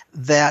learning,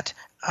 that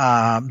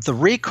the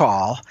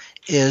recall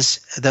is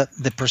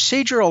the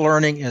procedural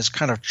learning is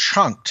kind of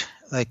chunked.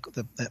 Like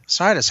the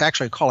scientists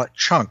actually call it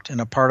chunked in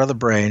a part of the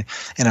brain,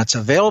 and it's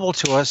available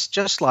to us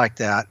just like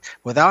that,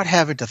 without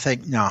having to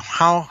think, now,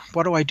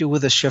 what do I do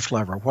with this shift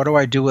lever? What do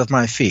I do with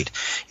my feet?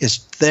 It's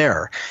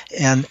there.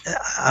 And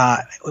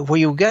when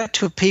you get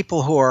to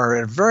people who are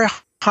at a very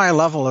high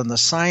level in the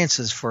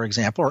sciences, for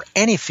example, or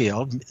any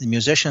field,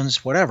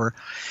 musicians, whatever,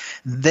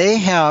 they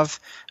have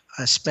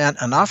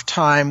spent enough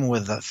time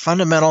with the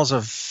fundamentals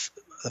of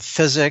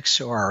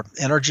physics or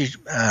energy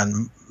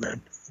and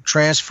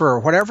transfer or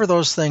whatever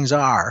those things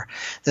are,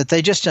 that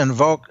they just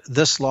invoke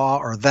this law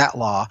or that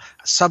law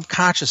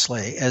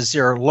subconsciously as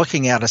they're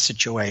looking at a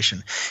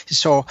situation.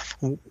 So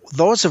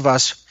those of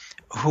us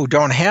who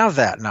don't have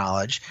that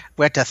knowledge,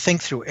 we have to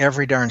think through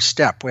every darn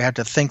step. We have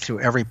to think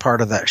through every part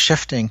of that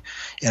shifting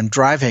and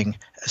driving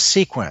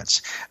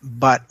sequence.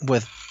 But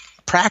with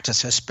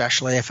practice,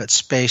 especially if it's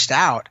spaced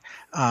out,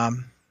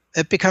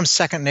 it becomes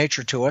second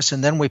nature to us,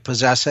 and then we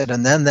possess it,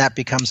 and then that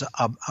becomes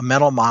a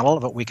mental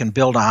model that we can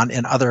build on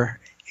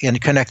and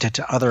connect it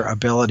to other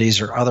abilities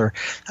or other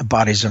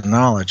bodies of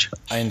knowledge.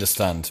 I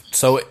understand.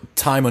 So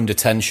time under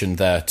tension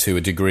there, to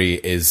a degree,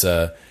 is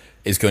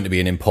going to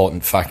be an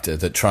important factor.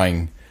 That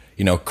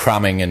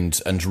cramming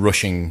and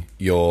rushing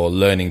your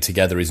learning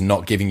together is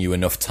not giving you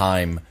enough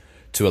time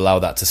to allow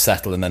that to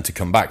settle and then to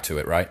come back to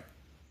it, right?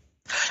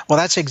 Well,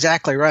 that's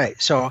exactly right.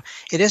 So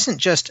it isn't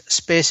just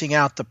spacing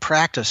out the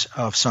practice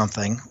of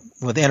something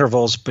with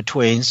intervals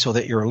between so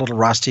that you're a little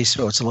rusty,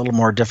 so it's a little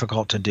more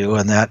difficult to do,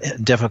 and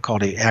that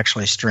difficulty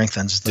actually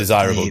strengthens the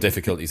desirable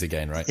difficulties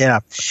again, right?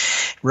 Yeah,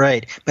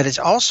 right. But it's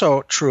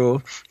also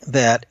true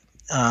that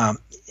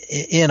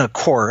in a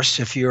course,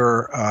 if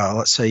you're,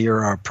 let's say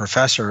you're a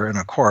professor in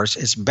a course,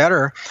 it's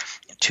better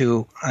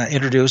to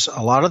introduce a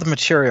lot of the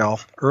material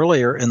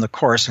earlier in the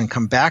course and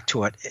come back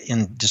to it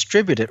and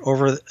distribute it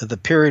over the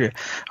period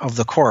of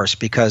the course,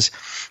 because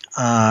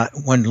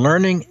when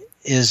learning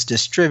is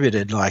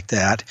distributed like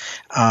that,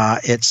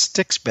 it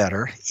sticks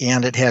better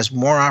and it has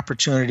more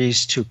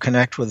opportunities to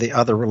connect with the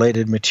other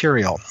related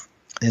material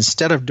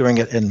instead of doing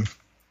it in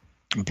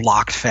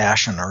blocked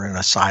fashion or in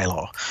a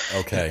silo.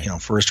 Okay.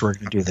 First we're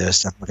going to do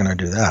this, then we're going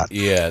to do that.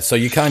 Yeah. So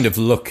you kind of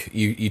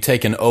you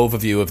take an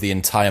overview of the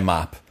entire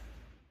map,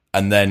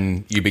 and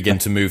then you begin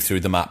to move through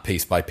the map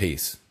piece by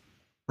piece.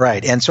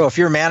 Right. And so if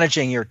you're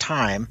managing your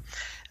time,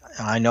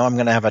 I know I'm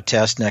going to have a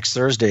test next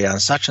Thursday on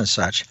such and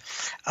such.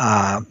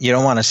 You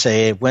don't want to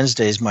say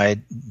Wednesday's my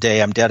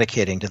day I'm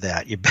dedicating to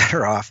that. You're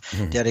better off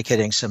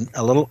dedicating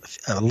a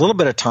little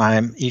bit of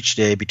time each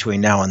day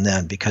between now and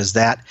then, because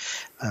that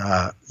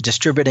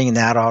distributing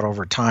that out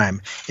over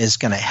time is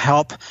going to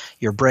help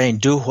your brain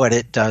do what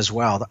it does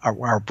well.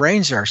 Our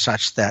brains are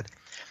such that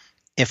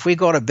if we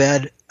go to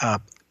bed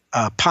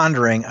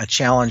pondering a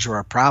challenge or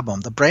a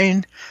problem, the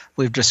brain,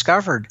 we've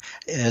discovered,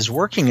 is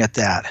working at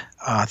that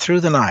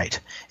through the night,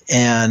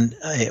 and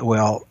it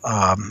will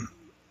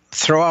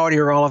throw out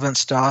irrelevant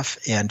stuff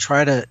and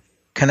try to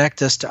connect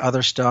this to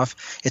other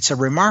stuff. It's a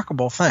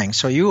remarkable thing.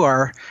 So you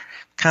are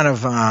kind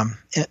of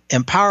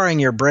empowering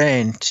your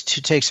brain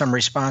to take some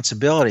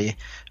responsibility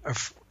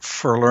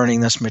for learning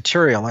this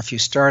material if you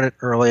start it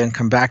early and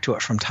come back to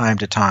it from time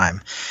to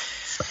time,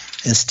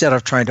 instead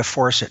of trying to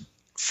force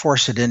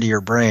it into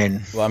your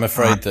brain. Well, I'm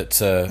afraid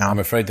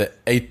that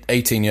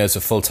 18 years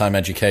of full-time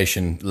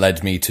education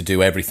led me to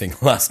do everything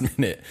last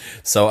minute.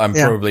 So I'm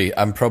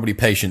probably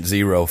patient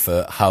zero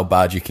for how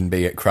bad you can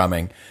be at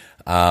cramming.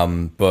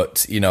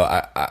 But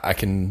I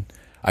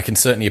can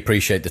certainly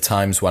appreciate the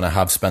times when I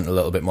have spent a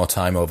little bit more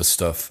time over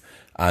stuff,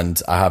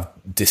 and I have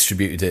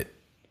distributed it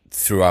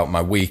throughout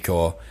my week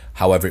or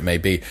however it may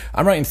be.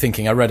 I'm right in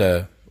thinking I read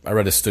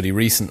a study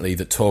recently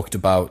that talked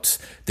about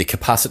the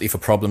capacity for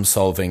problem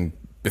solving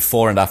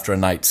before and after a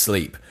night's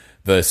sleep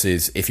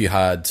versus if you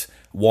had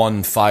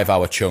 1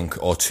 5-hour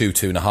chunk or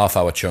 2.5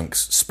 hour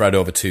chunks spread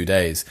over 2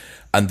 days.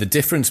 And the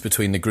difference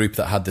between the group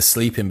that had the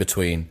sleep in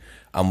between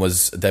and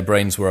was their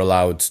brains were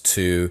allowed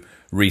to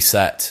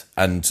reset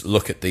and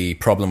look at the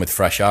problem with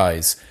fresh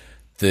eyes,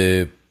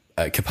 the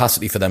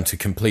capacity for them to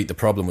complete the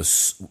problem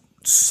was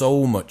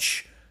so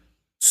much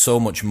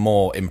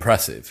more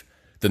impressive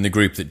than the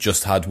group that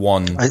just had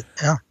one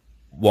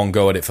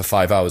go at it for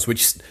 5 hours,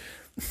 which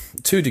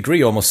to a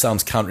degree almost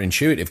sounds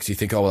counterintuitive, because you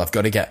think, I've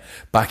got to get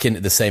back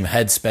into the same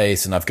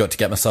headspace and I've got to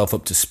get myself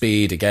up to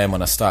speed again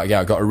when I start again.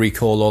 I've got to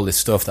recall all this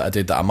stuff that I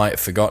did that I might have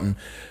forgotten.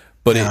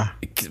 But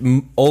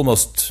it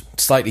almost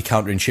slightly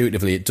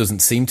counterintuitively, it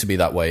doesn't seem to be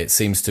that way. It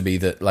seems to be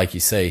that, like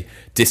you say,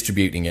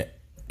 distributing it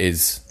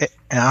is...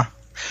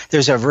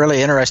 There's a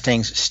really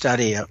interesting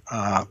study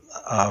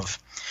of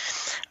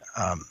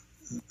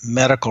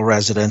medical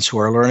residents who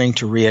are learning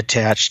to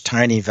reattach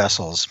tiny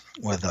vessels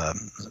with a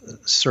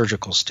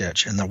surgical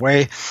stitch. And the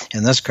way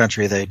in this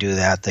country they do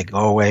that, they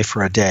go away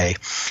for a day,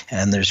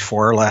 and there's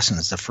 4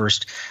 lessons. The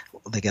first,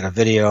 they get a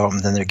video,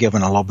 and then they're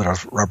given a little bit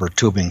of rubber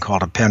tubing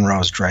called a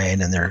Penrose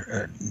drain, and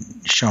they're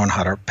shown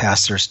how to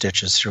pass their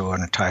stitches through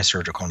and tie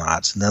surgical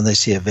knots. And then they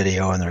see a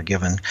video, and they're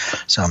given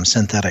some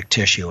synthetic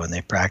tissue, and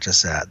they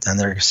practice that. Then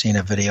they're seeing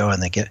a video,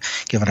 and they get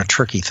given a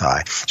turkey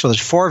thigh. So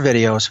there's 4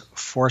 videos,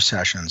 4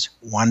 sessions,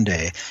 1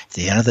 day. At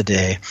the end of the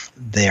day,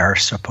 they are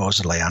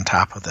supposedly on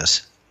top of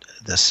this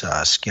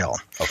skill.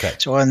 Okay.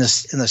 So in the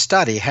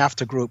study, half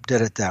the group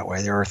did it that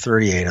way. There were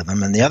 38 of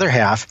them, and the other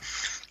half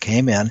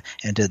came in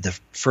and did the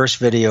first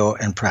video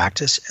and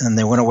practice, and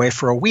they went away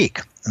for a week,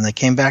 and they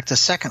came back the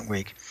second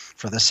week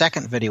for the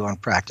second video in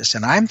practice.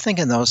 And I'm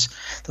thinking those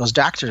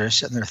doctors are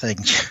sitting there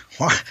thinking,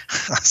 well,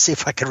 let's see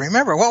if I can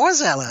remember. What was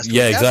that last week?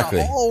 Yeah, exactly.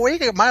 That's a whole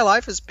week. My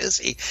life is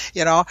busy,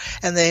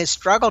 and they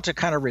struggled to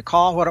kind of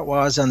recall what it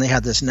was. And they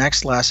had this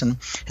next lesson,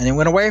 and they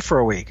went away for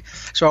a week.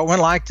 So it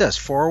went like this,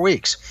 4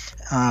 weeks.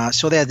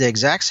 So they had the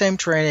exact same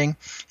training,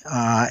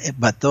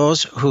 but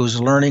those whose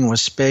learning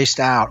was spaced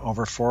out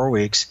over 4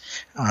 weeks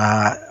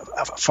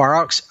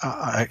far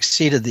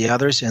exceeded the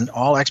others in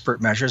all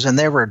expert measures. And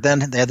they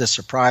had the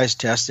surprise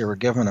test. They were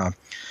given a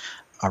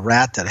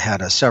rat that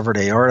had a severed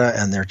aorta,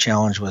 and their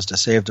challenge was to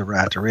save the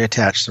rat, to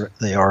reattach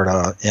the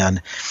aorta.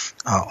 And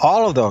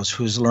all of those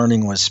whose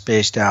learning was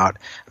spaced out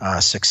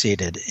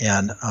succeeded,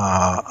 and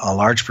a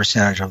large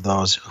percentage of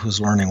those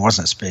whose learning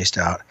wasn't spaced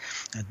out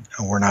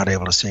were not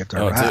able to save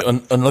their rat.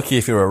 Unlucky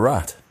if you're a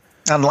rat.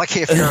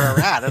 Unlucky if you're a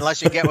rat,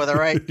 unless you get with the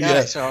right guy.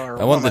 Yeah. So,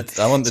 I want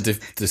the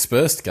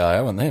dispersed guy.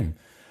 I want him.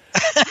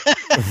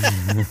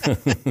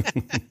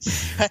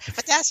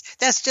 But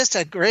that's just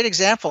a great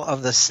example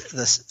of the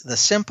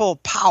simple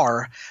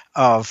power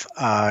of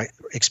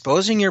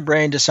exposing your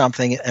brain to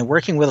something and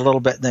working with it a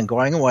little bit, and then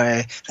going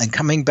away and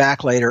coming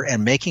back later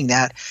and making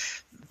that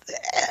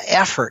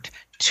effort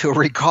to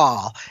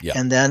recall,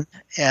 and then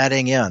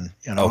adding in.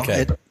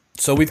 Okay.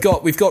 So we've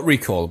got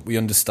recall. We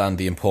understand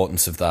the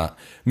importance of that.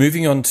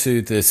 Moving on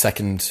to the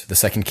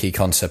second key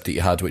concept that you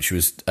had, which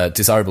was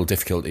desirable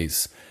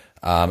difficulties.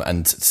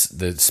 And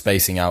the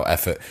spacing out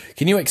effort.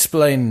 Can you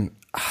explain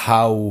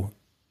how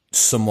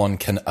someone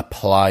can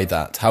apply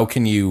that? How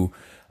can you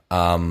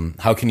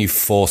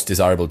force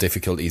desirable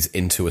difficulties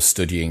into a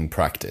studying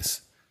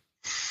practice?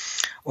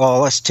 Well,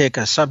 let's take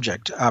a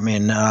subject. I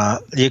mean,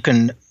 you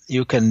can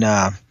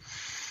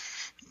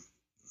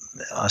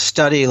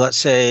study. Let's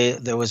say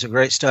there was a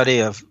great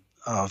study of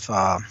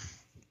well,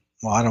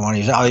 I don't want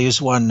to use. I'll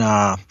use one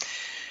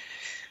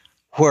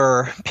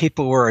where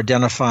people were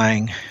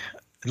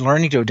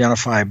learning to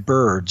identify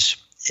birds,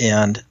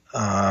 and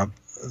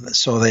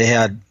so they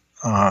had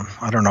 4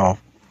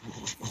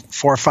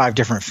 or 5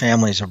 different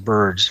families of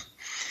birds,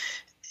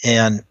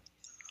 and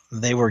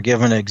they were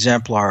given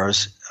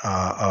exemplars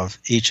of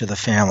each of the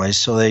families.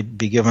 So they'd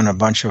be given a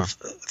bunch of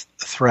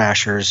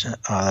thrashers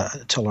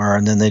to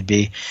learn, then they'd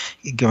be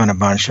given a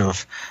bunch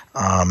of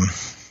I'm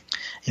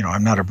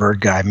not a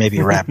bird guy, maybe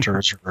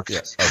raptors or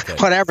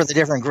whatever the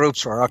different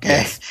groups were.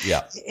 Okay,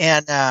 yes.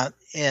 Yeah,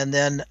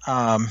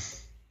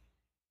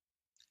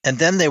 and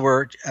then they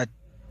were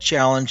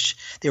challenged.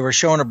 They were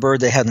shown a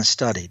bird they hadn't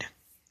studied,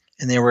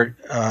 and they were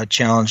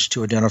challenged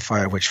to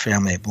identify which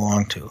family it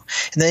belonged to.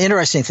 And the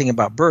interesting thing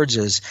about birds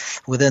is,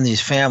 within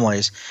these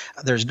families,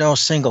 there's no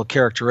single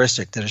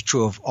characteristic that is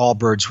true of all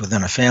birds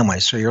within a family.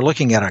 So you're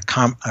looking at a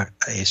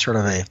sort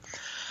of a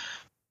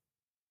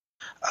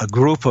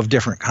group of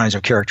different kinds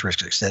of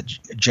characteristics that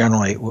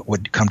generally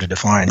would come to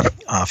define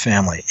a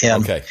family.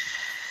 And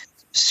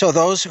so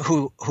those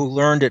who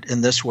learned it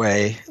in this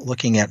way,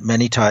 looking at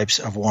many types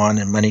of one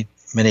and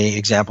many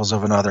examples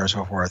of another and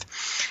so forth,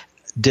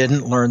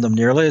 didn't learn them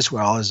nearly as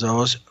well as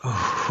those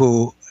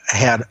who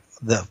had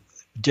the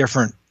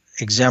different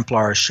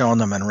exemplars shown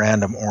them in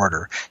random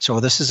order. So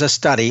this is a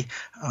study.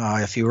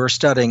 If you were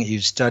studying,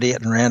 you'd study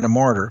it in random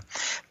order.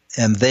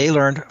 And they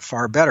learned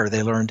far better.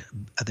 They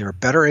were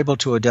better able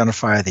to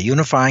identify the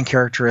unifying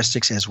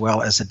characteristics as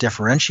well as the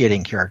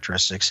differentiating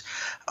characteristics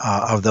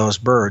of those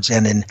birds.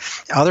 And in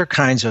other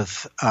kinds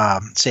of,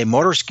 say,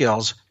 motor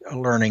skills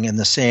learning, in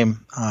the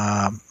same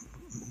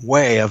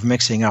way of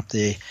mixing up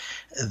the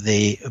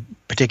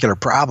particular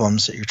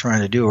problems that you're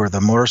trying to do, or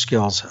the motor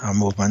skills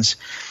movements,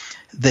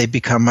 they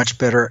become much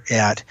better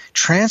at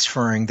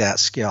transferring that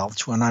skill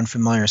to an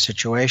unfamiliar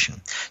situation.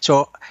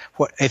 So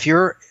if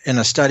you're in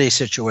a study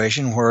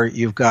situation where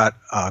you've got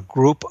a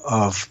group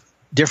of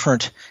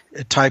different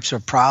types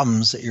of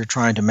problems that you're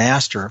trying to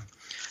master,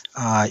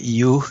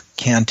 you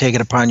can take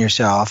it upon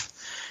yourself,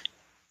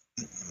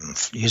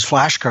 use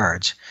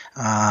flashcards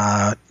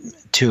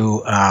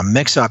to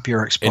mix up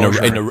your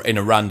exposure in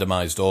a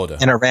randomized order.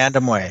 In a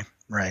random way,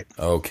 right.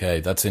 Okay,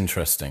 that's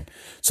interesting.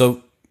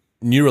 So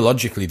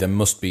neurologically, there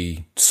must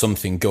be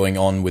something going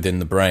on within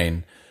the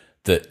brain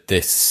that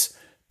this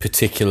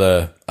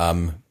particular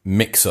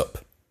mix-up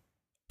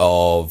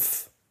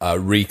of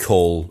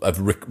recall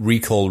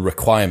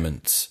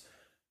requirements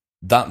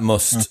that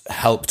must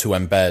help to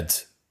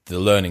embed the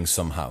learning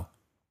somehow.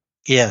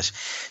 Yes.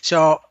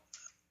 So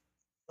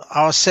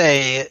I'll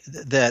say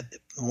that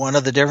one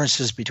of the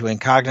differences between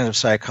cognitive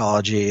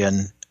psychology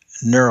and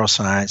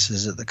neuroscience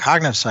is that the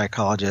cognitive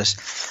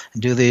psychologists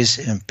do these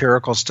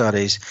empirical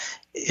studies.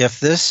 If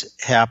this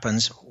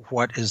happens,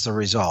 what is the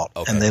result?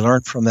 Okay. And they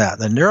learn from that.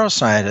 The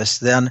neuroscientists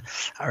then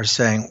are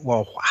saying,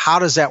 well, how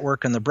does that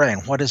work in the brain?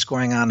 What is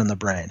going on in the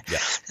brain? Yeah.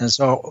 And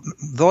so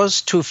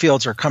those two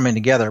fields are coming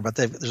together, but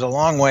there's a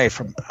long way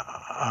from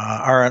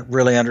our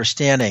really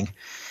understanding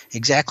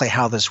exactly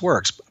how this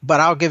works.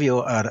 But I'll give you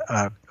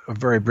a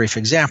very brief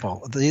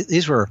example.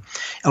 These were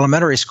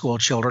elementary school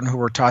children who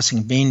were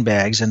tossing bean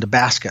bags into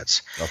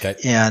baskets. Okay.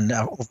 And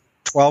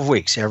 12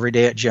 weeks, every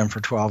day at gym for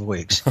 12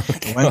 weeks.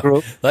 One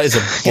group. That is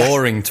a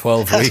boring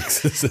 12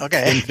 weeks as a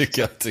Okay.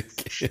 kindergarten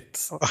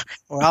kids.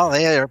 Well,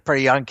 they are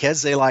pretty young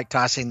kids. They like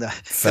tossing the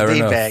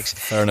bean bags.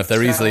 Fair enough.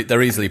 They're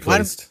easily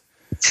pleased.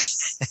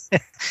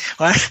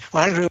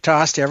 One group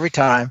tossed every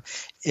time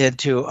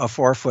into a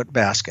 4-foot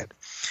basket.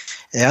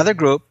 The other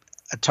group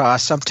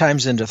tossed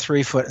sometimes into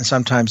 3-foot and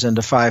sometimes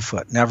into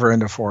 5-foot, never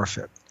into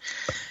 4-foot.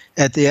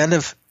 At the end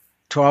of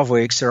 12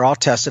 weeks, they're all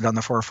tested on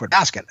the 4-foot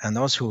basket, and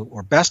those who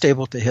were best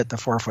able to hit the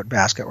 4-foot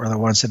basket were the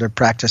ones that had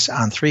practiced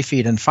on 3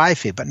 feet and 5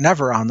 feet, but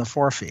never on the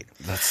 4 feet.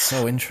 That's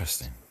so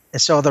interesting.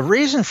 And so the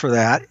reason for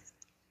that,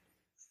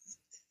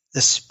 the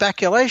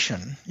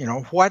speculation,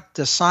 what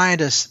the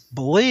scientists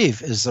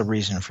believe is the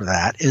reason for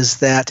that, is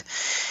that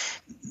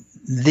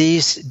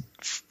these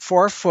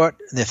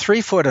the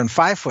 3-foot and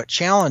 5-foot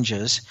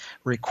challenges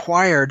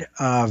required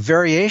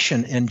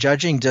variation in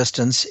judging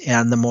distance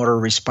and the motor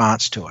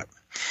response to it,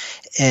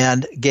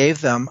 and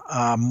gave them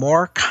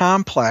more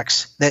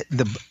complex.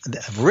 The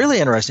really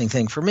interesting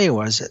thing for me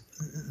was that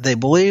they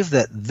believed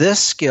that this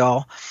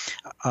skill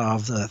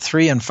of the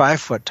 3 and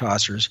 5-foot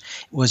tossers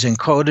was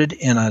encoded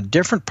in a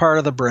different part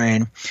of the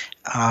brain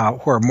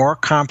where more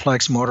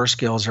complex motor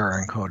skills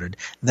are encoded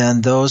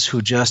than those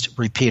who just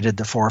repeated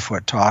the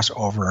 4-foot toss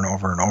over and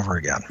over and over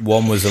again.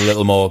 One was a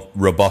little more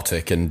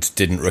robotic and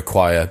didn't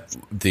require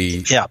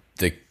the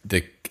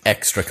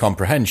extra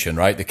comprehension,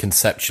 right? The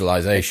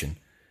conceptualization.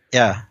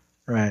 Yeah,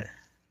 right.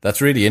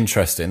 That's really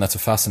interesting. That's a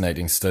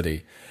fascinating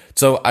study.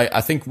 So I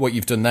think what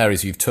you've done there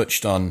is you've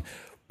touched on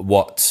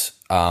what,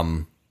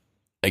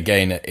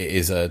 again,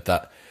 is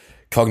that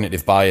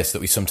cognitive bias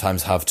that we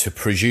sometimes have to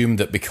presume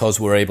that because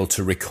we're able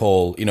to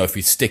recall, if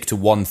we stick to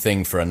one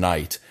thing for a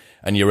night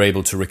and you're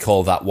able to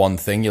recall that one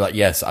thing, you're like,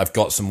 yes, I've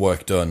got some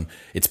work done.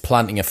 It's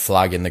planting a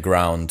flag in the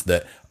ground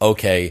that,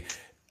 okay,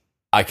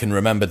 I can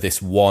remember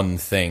this one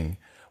thing.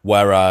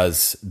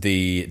 Whereas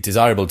the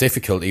desirable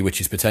difficulty,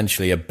 which is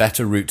potentially a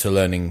better route to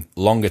learning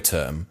longer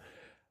term,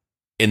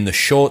 in the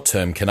short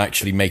term can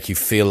actually make you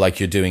feel like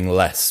you're doing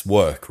less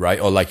work, right?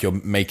 Or like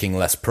you're making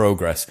less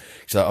progress.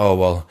 It's like, oh,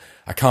 well,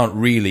 I can't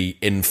really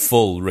in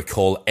full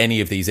recall any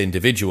of these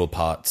individual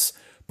parts,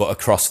 but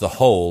across the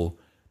whole,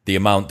 the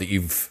amount that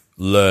you've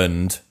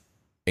learned,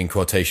 in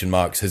quotation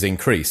marks, has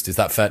increased. Is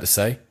that fair to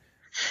say?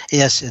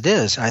 Yes, it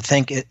is. I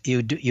think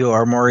you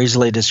are more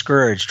easily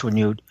discouraged when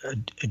you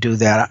do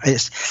that.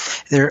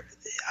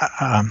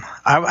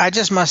 I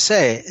just must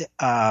say,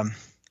 in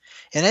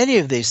any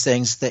of these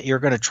things that you're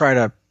going to try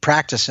to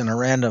practice in a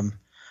random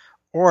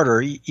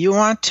order, you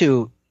want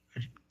to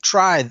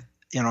try.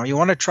 You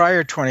want to try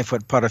your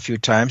 20-foot putt a few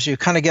times. You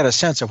kind of get a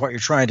sense of what you're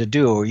trying to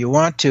do. You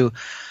want to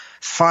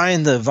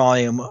find the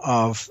volume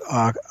of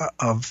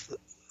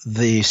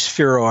the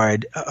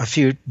spheroid, a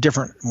few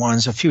different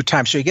ones, a few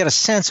times, so you get a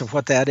sense of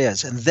what that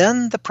is. And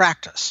then the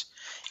practice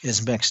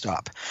is mixed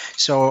up.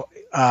 So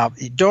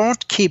you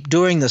don't keep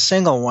doing the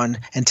single one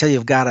until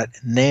you've got it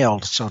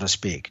nailed, so to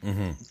speak.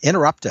 Mm-hmm.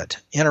 Interrupt it,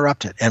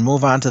 and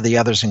move on to the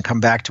others and come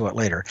back to it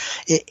later.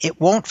 It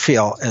won't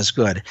feel as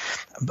good.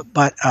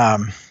 But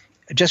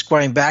just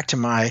going back to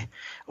my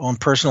own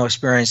personal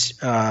experience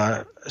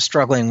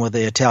struggling with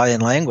the Italian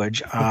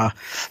language,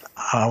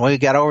 we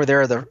got over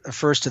there the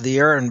first of the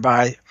year, and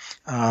by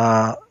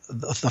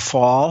the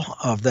fall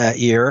of that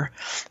year,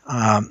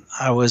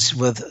 I was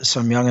with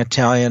some young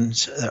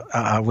Italians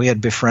we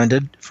had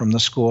befriended from the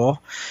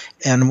school,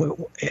 and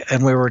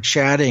we were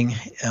chatting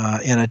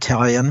in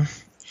Italian,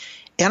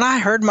 and I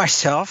heard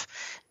myself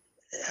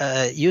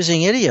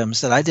using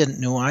idioms that I didn't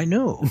know I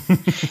knew.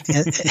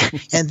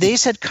 and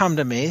these had come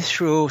to me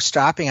through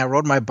stopping. I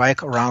rode my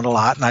bike around a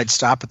lot, and I'd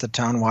stop at the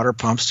town water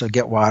pumps to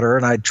get water,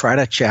 and I'd try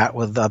to chat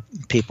with the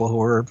people who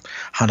were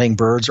hunting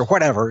birds or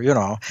whatever,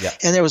 Yeah.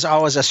 And there was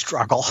always a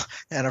struggle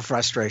and a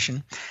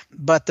frustration.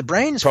 But the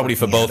brain's probably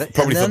for both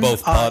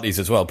parties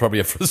as well. Probably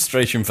a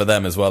frustration for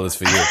them as well as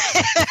for you.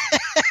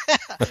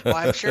 Well,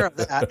 I'm sure of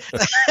that.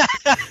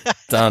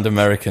 Darned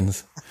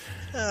Americans.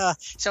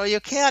 So you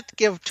can't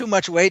give too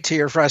much weight to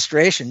your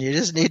frustration. You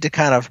just need to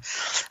kind of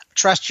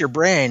trust your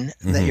brain,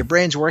 that your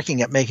brain's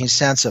working at making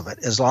sense of it,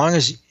 as long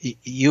as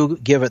you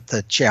give it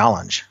the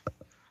challenge.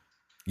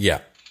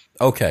 Yeah.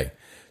 Okay.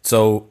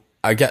 So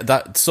I get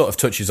that sort of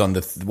touches on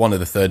one of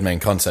the third main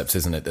concepts,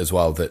 isn't it, as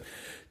well, that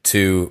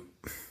you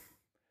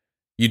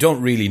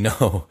don't really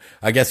know.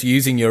 I guess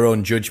using your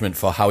own judgment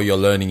for how your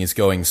learning is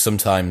going,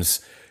 sometimes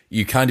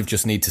you kind of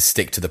just need to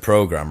stick to the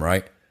program,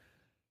 right?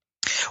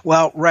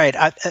 Well, right.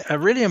 A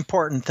really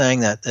important thing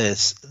that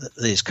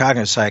these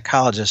cognitive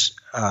psychologists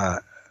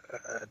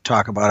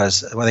talk about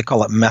is what they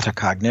call it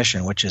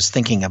metacognition, which is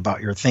thinking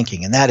about your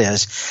thinking. And that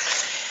is,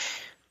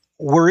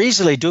 we're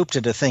easily duped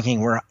into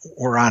thinking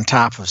we're on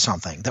top of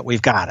something, that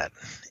we've got it.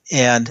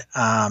 And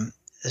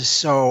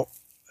so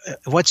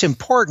what's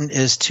important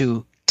is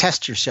to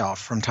test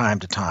yourself from time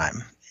to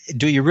time.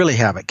 Do you really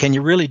have it? Can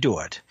you really do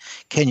it?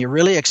 Can you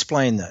really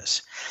explain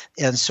this?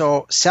 And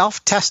so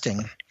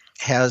self-testing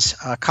has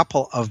a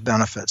couple of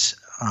benefits.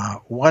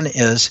 One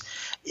is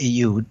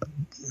you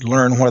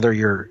learn whether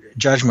your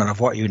judgment of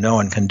what you know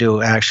and can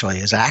do actually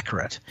is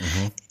accurate,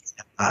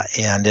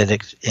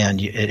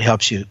 and it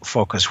helps you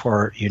focus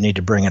where you need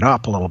to bring it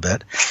up a little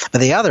bit.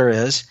 But the other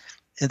is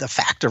the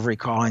fact of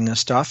recalling this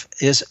stuff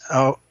is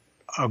a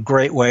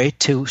great way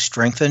to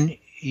strengthen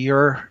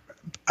your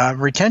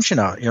retention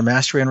of it, your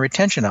mastery and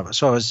retention of it.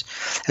 So as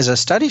a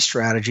study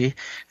strategy,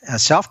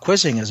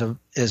 self-quizzing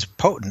is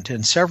potent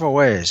in several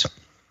ways.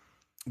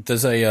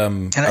 There's a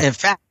and in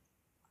fact,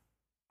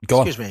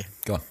 excuse me.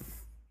 Go on.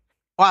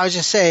 Well, I was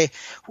just say,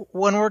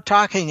 when we're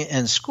talking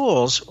in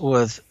schools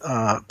with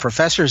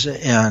professors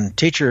and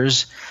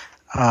teachers,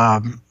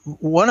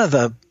 one of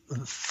the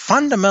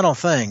fundamental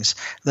things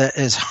that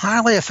is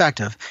highly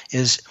effective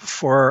is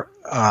for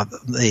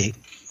the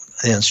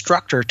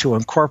instructor to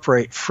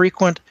incorporate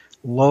frequent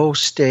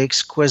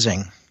low-stakes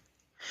quizzing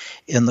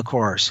in the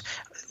course.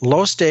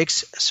 Low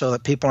stakes so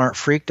that people aren't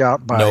freaked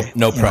out by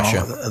no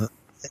pressure.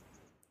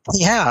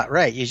 Yeah,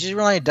 right. You just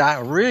really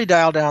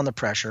dial down the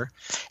pressure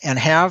and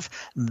have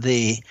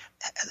the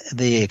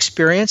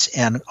experience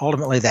and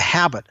ultimately the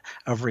habit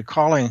of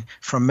recalling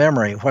from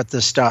memory what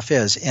this stuff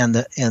is. And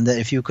that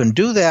if you can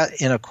do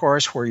that in a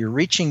course where you're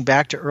reaching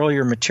back to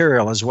earlier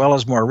material as well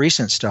as more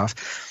recent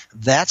stuff,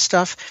 that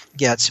stuff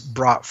gets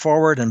brought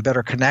forward and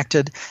better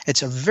connected.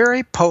 It's a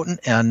very potent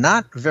and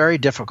not very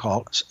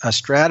difficult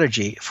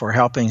strategy for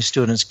helping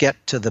students get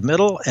to the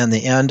middle and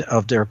the end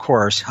of their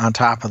course on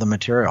top of the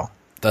material.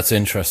 That's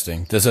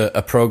interesting. There's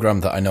a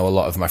program that I know a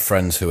lot of my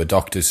friends who are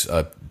doctors,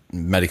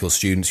 medical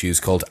students use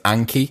called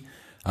Anki.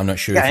 I'm not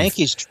sure. Yeah,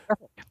 Anki's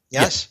terrific.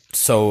 Yes. Yeah.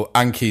 So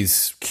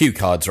Anki's cue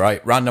cards,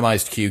 right?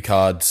 Randomized cue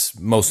cards,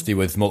 mostly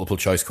with multiple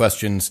choice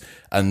questions.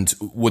 And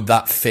would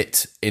that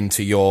fit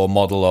into your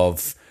model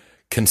of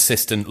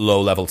consistent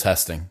low-level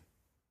testing?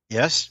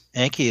 Yes,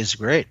 Anki is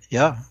great.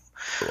 Yeah.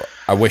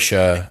 I wish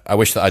that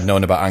I'd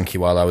known about Anki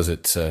while I was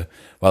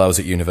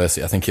at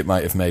university. I think it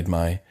might have made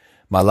my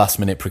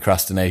last-minute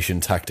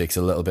procrastination tactics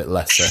a little bit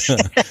less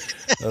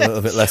proliferant.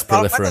 Well,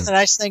 one of the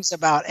nice things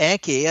about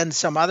Anki and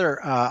some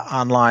other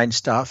online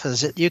stuff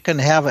is that you can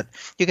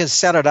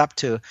set it up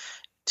to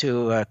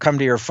come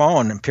to your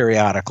phone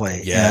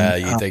periodically. Yeah,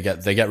 and,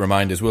 they get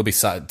reminders. We'll be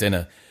sat at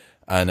dinner,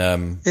 and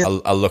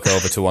I'll look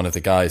over to one of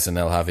the guys, and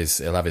he'll have his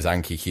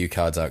Anki cue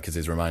cards out because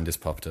his reminders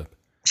popped up.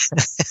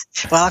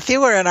 Well, if you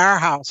were in our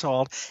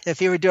household,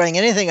 if you were doing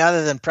anything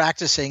other than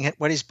practicing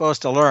what he's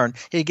supposed to learn,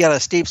 he'd get a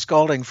steep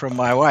scolding from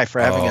my wife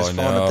for having his phone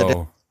at the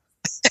dinner.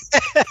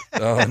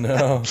 Oh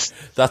no,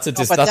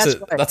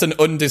 that's an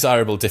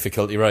undesirable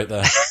difficulty right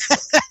there.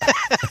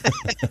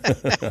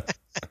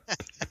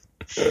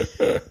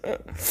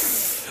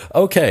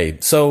 Okay,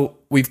 so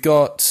we've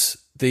got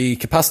the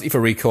capacity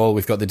for recall,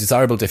 we've got the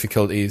desirable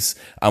difficulties,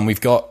 and we've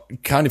got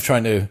kind of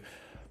trying to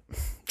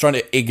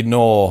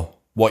ignore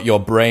what your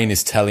brain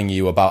is telling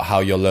you about how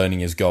your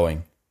learning is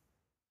going.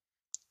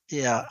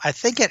 Yeah, I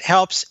think it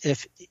helps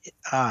if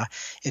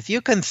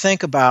you can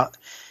think about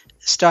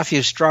stuff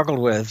you've struggled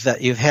with,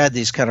 that you've had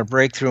these kind of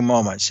breakthrough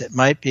moments. It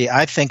might be,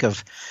 I think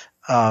of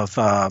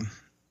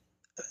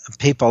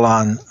people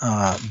on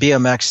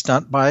BMX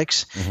stunt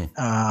bikes. Mm-hmm.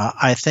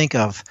 I think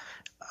of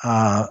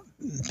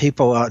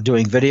people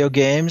doing video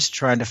games,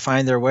 trying to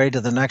find their way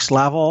to the next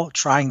level,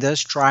 trying this,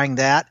 trying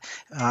that,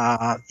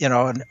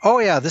 and oh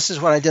yeah, this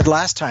is what I did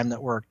last time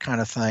that worked, kind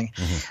of thing.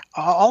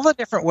 Mm-hmm. All the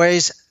different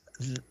ways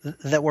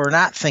that we're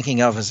not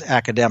thinking of as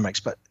academics,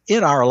 but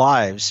in our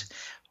lives,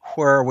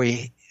 where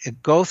we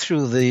go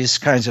through these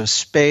kinds of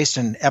spaced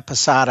and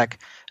episodic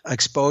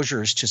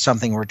exposures to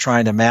something we're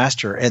trying to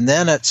master, and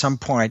then at some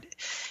point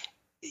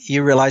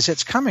you realize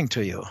it's coming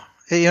to you.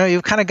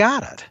 You've kind of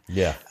got it.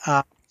 Yeah.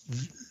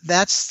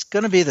 That's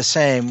going to be the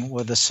same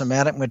with the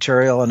semantic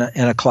material in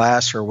a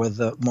class, or with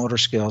the motor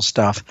skills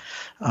stuff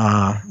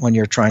when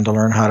you're trying to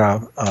learn how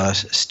to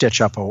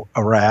stitch up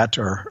a rat,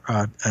 or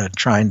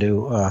trying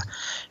to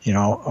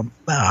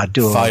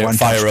do a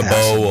fire a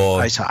bow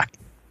or ice hockey.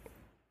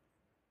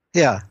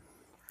 Yeah.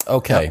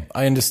 Okay, yep.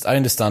 I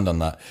understand on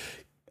that.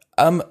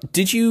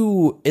 Did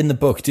you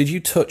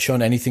touch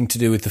on anything to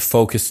do with the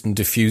focused and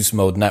diffuse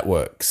mode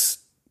networks?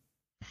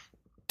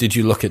 Did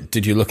you look at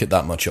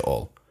that much at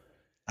all?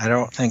 I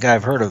don't think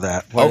I've heard of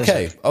that.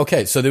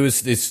 Okay. So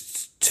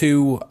there's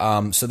two.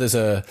 So there's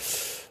a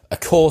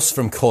course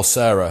from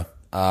Coursera,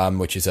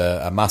 which is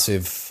a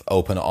massive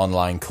open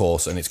online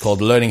course, and it's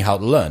called Learning How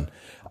to Learn.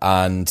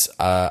 And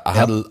I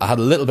had a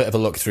little bit of a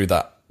look through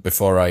that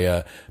before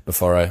I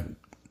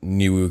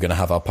knew we were going to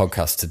have our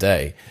podcast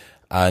today.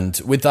 And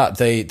with that,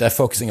 they're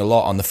focusing a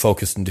lot on the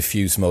focused and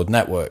diffuse mode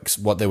networks.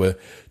 What they were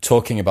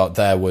talking about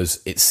there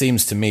was, it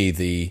seems to me,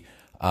 the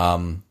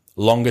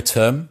longer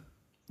term,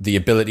 the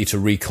ability to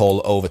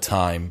recall over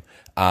time,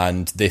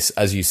 and this,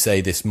 as you say,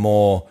 this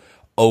more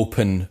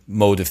open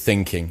mode of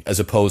thinking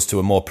as opposed to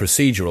a more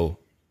procedural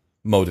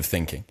mode of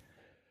thinking.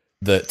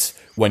 That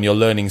when you're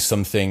learning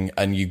something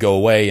and you go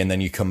away and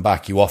then you come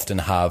back, you often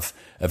have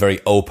a very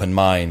open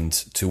mind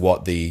to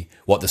what the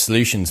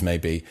solutions may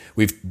be.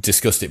 We've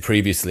discussed it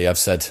previously. I've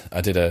said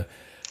I did a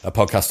a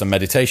podcast on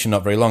meditation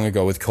not very long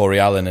ago with Corey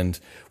Allen, and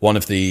one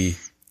of the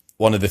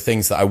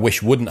things that I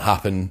wish wouldn't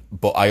happen,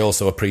 but I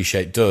also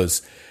appreciate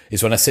does,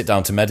 is when I sit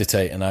down to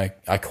meditate and I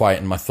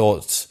quieten my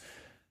thoughts.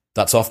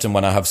 That's often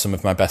when I have some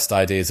of my best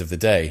ideas of the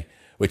day,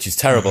 which is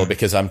terrible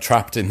because I'm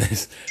trapped in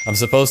this. I'm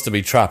supposed to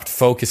be trapped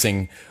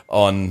focusing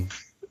on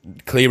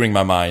clearing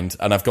my mind,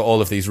 and I've got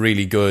all of these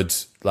really good,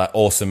 like,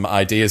 awesome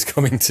ideas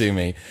coming to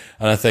me,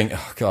 and I think,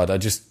 oh God,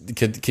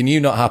 can you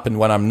not happen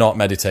when I'm not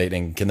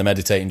meditating? Can the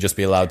meditating just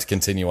be allowed to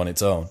continue on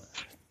its own?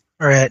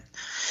 Right.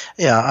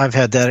 Yeah, I've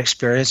had that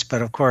experience,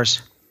 but of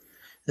course,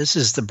 this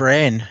is the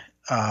brain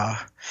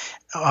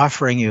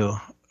offering you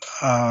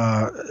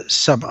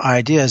some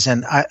ideas,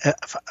 and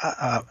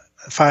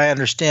if I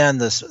understand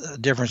this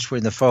difference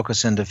between the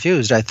focus and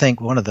diffused, I think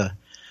one of the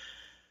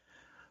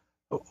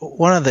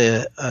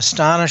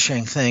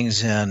astonishing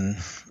things in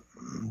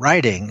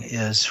writing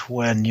is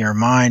when your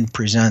mind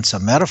presents a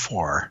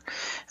metaphor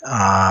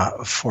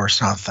for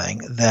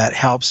something that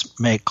helps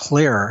make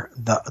clear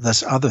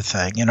this other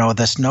thing.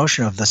 This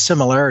notion of the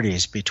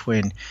similarities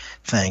between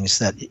things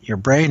that your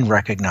brain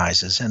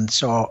recognizes. And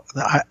so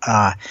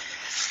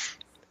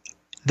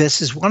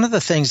this is one of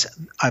the things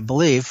I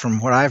believe, from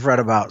what I've read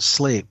about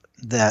sleep,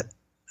 that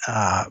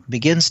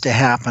begins to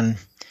happen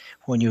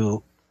when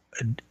you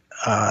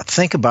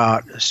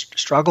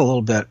struggle a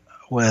little bit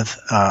with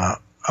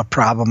a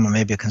problem, or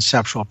maybe a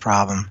conceptual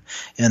problem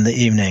in the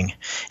evening.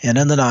 And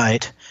in the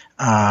night,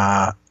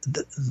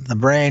 the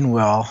brain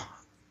will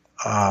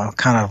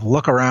kind of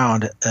look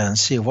around and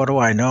see, what do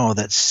I know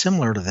that's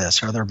similar to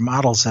this? Are there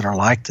models that are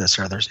like this?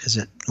 Is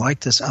it like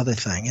this other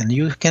thing? And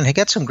you can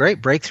get some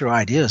great breakthrough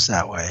ideas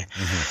that way.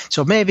 Mm-hmm.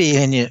 So maybe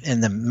in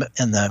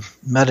the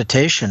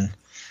meditation,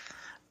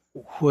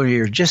 where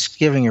you're just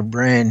giving your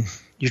brain,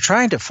 you're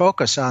trying to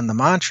focus on the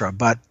mantra,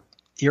 but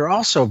you're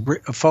also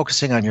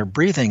focusing on your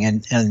breathing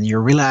and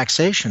your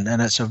relaxation,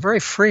 and it's a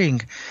very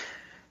freeing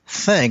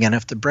thing. And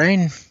if the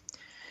brain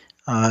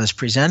is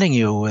presenting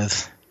you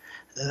with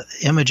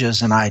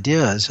images and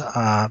ideas,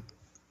 I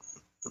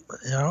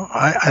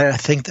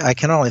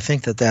can only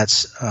think that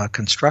that's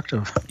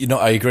constructive.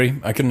 I agree.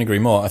 I couldn't agree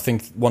more. I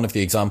think one of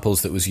the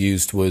examples that was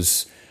used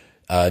was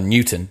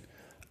Newton,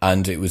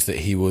 and it was that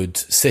he would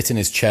sit in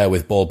his chair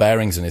with ball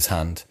bearings in his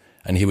hand,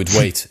 and he would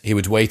wait. He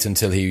would wait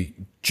until he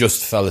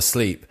just fell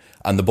asleep,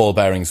 and the ball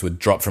bearings would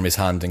drop from his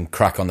hand and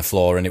crack on the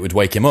floor, and it would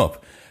wake him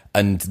up.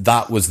 And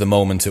that was the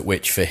moment at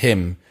which, for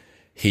him,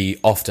 he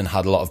often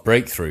had a lot of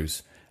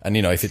breakthroughs. And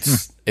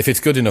if it's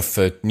good enough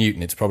for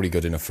Newton, it's probably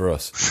good enough for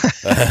us.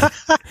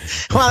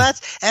 Well, that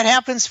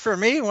happens for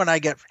me when I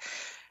get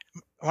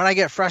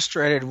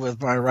frustrated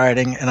with my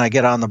writing, and I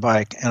get on the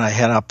bike and I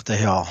head up the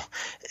hill,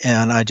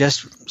 and I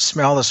just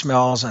smell the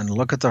smells and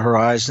look at the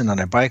horizon, and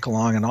I bike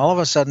along, and all of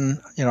a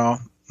sudden,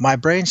 my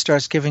brain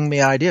starts giving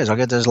me ideas. I'll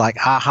get this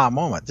aha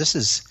moment. This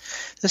is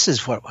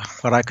what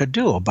I could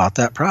do about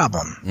that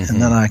problem, mm-hmm.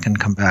 and then I can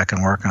come back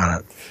and work on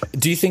it.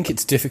 Do you think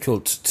it's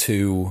difficult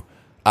to,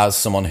 as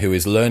someone who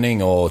is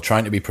learning or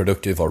trying to be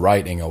productive or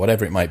writing or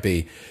whatever it might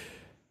be,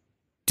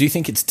 do you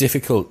think it's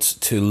difficult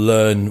to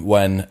learn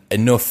when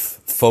enough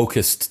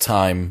focused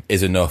time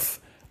is enough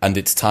and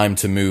it's time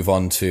to move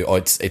on to, or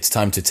it's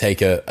time to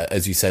take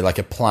as you say, like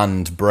a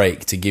planned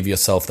break to give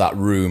yourself that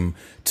room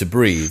to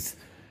breathe?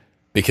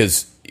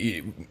 Because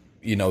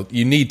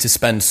you need to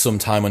spend some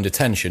time under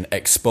tension,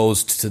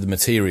 exposed to the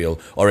material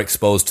or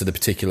exposed to the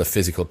particular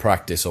physical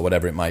practice or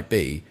whatever it might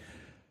be.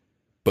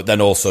 But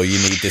then also you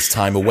need this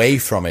time away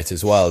from it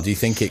as well. Do you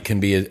think it can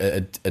be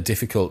a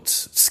difficult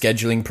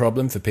scheduling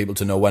problem for people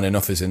to know when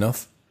enough is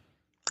enough?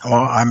 Well,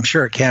 I'm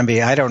sure it can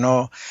be. I don't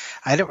know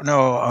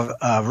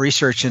of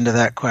research into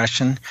that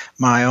question.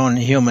 My own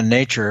human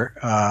nature,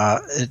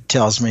 it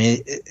tells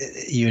me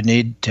you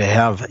need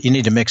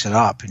to mix it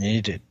up, and you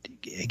need to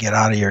get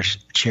out of your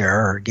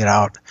chair or get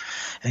out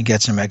and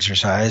get some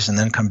exercise and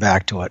then come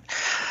back to it.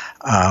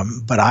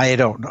 But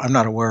I'm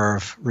not aware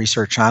of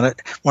research on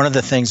it. One of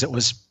the things that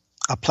was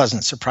a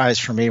pleasant surprise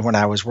for me when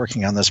I was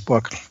working on this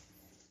book,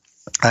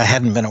 I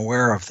hadn't been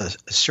aware of the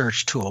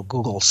search tool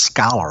Google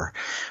Scholar,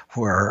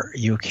 where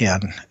you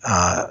can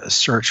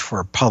search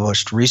for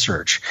published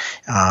research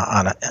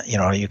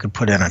you could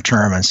put in a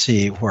term and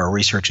see where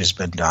research has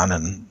been done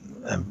and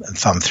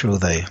thumb through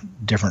the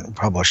different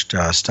published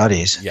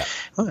studies. Yeah,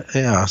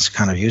 it's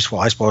kind of useful.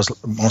 I suppose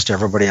most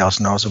everybody else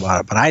knows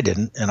about it, but I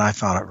didn't, and I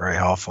found it very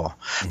helpful.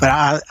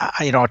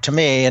 Mm-hmm. But to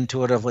me,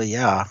 intuitively,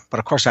 yeah. But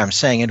of course, I'm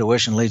saying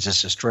intuition leads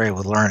us astray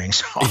with learning.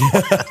 So,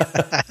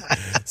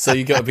 so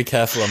you got to be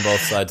careful on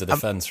both sides of the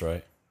fence,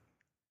 right?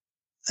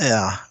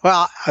 Yeah.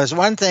 Well, as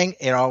one thing,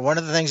 one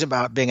of the things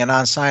about being a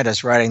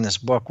non-scientist writing this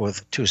book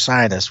with two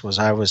scientists was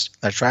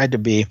I tried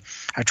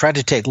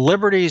to take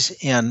liberties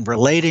in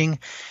relating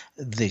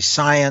the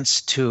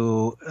science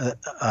to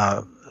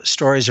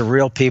stories of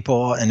real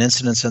people and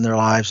incidents in their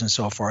lives and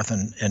so forth,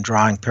 and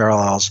drawing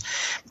parallels,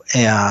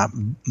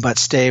 but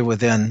stay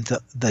within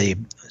the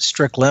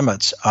strict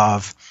limits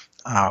of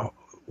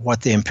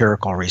what the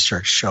empirical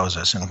research shows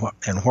us, and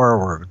where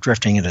we're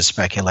drifting into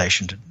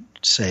speculation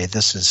say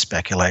this is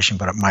speculation,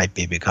 but it might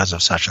be because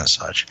of such and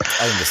such.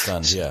 I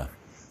understand, yeah.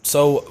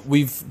 So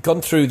we've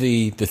gone through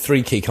the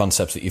three key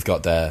concepts that you've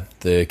got there: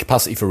 the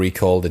capacity for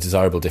recall, the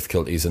desirable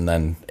difficulties, and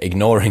then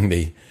ignoring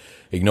the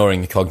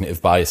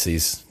cognitive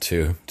biases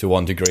to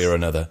one degree or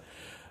another.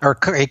 Or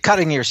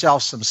cutting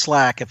yourself some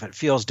slack if it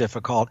feels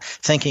difficult,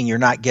 thinking you're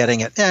not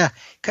getting it.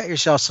 Cut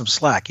yourself some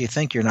slack. You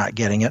think you're not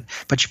getting it,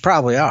 but you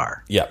probably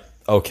are. Yeah,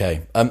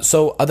 okay.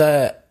 So are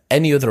there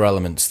any other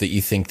elements that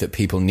you think that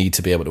people need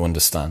to be able to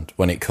understand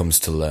when it comes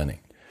to learning?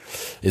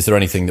 Is there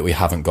anything that we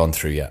haven't gone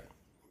through yet?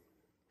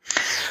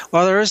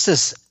 Well, there is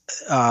this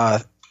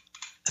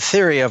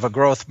theory of a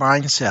growth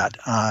mindset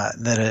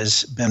that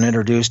has been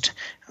introduced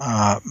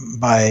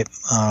by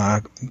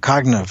a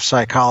cognitive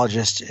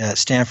psychologist at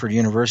Stanford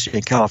University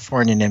in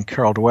California named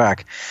Carol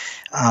Dweck.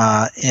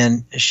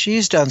 And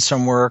she's done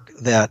some work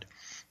that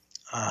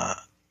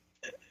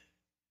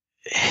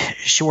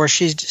where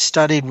she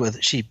studied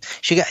with she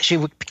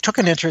took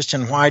an interest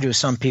in why do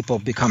some people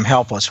become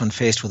helpless when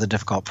faced with a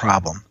difficult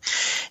problem,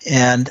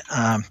 and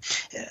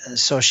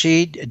so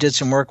she did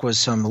some work with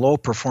some low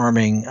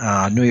performing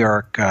New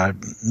York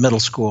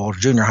middle school,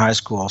 junior high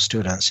school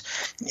students,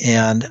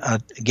 and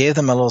gave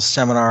them a little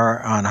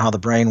seminar on how the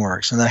brain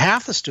works. And then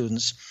half the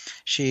students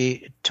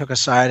she took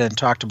aside and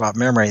talked about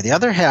memory. The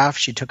other half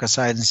she took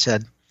aside and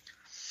said,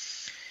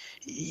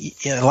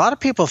 a lot of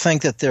people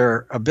think that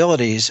their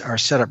abilities are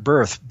set at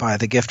birth by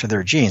the gift of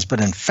their genes, but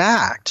in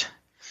fact,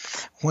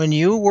 when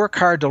you work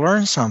hard to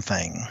learn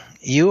something,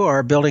 you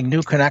are building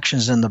new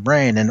connections in the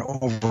brain, and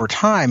over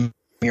time,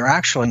 you're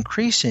actually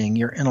increasing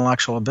your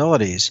intellectual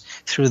abilities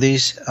through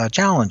these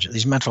challenges,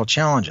 these mental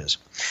challenges.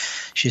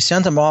 She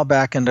sent them all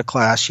back into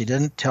class. She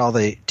didn't tell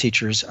the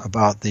teachers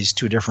about these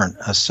two different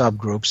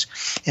subgroups.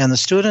 And the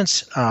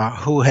students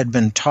who had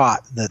been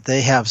taught that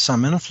they have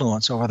some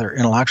influence over their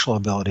intellectual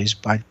abilities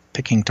by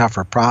picking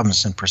tougher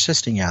problems and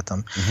persisting at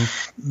them,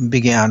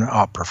 began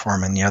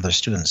outperforming the other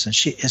students. And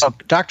so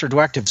Dr.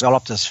 Dweck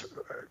developed this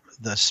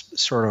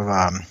sort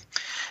of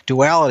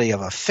duality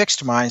of a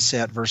fixed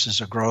mindset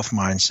versus a growth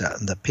mindset,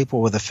 and that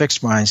people with a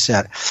fixed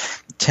mindset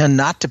tend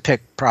not to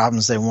pick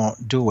problems they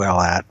won't do well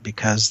at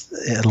because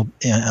it'll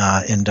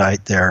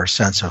indict their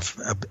sense of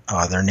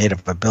their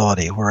native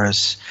ability,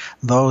 whereas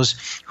those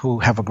who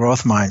have a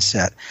growth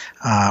mindset,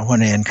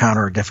 when they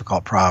encounter a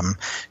difficult problem,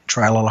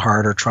 try a little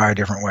harder, try a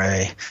different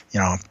way,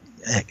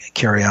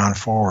 carry on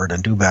forward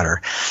and do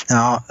better.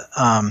 Now,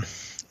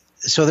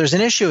 so there's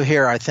an issue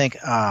here, I think,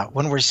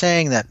 when we're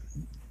saying that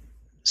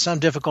some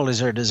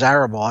difficulties are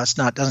desirable.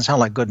 Doesn't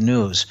sound like good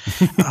news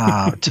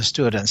to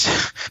students.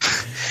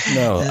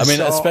 No, I mean,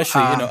 so,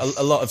 especially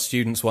a lot of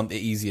students want the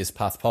easiest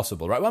path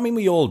possible, right? Well, I mean,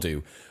 we all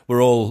do. We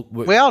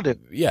all do.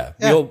 Yeah,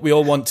 we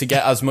all want to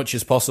get as much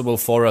as possible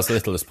for as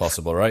little as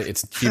possible, right?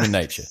 It's human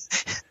nature.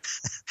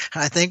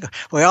 I think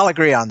we all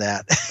agree on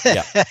that.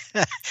 Yeah.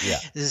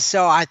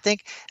 So I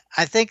think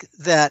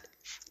that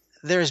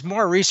there's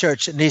more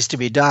research that needs to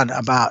be done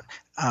about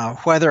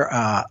whether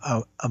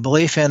a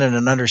belief in and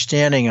an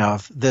understanding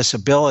of this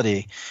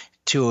ability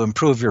to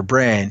improve your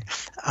brain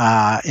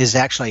is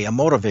actually a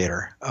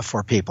motivator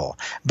for people.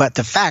 But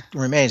the fact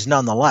remains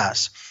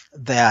nonetheless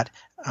that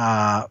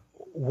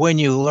when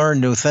you learn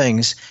new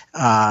things,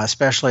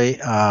 especially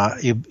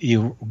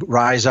you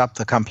rise up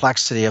the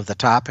complexity of the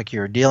topic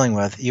you're dealing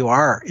with, you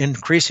are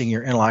increasing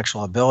your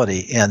intellectual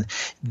ability. And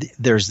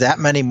there's that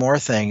many more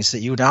things that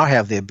you now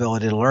have the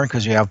ability to learn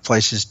because you have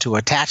places to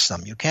attach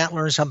them. You can't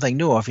learn something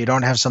new if you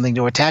don't have something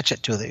to attach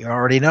it to that you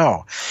already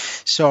know.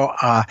 So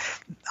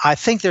I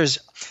think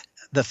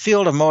the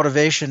field of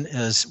motivation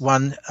is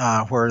one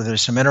where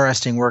there's some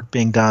interesting work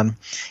being done,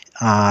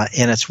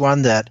 and it's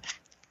one that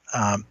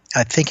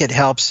I think it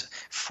helps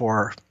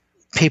for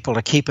people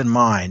to keep in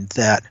mind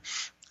that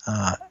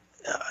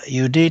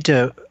you need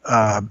to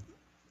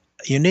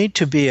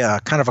be a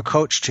kind of a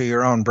coach to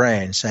your own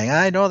brain, saying,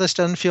 "I know this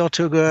doesn't feel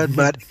too good,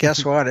 but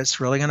guess what? It's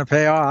really going to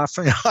pay off."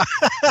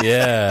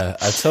 Yeah,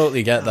 I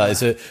totally get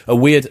that. It's a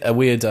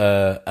weird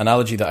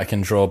analogy that I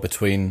can draw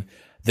between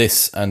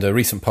this and a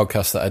recent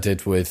podcast that I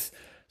did with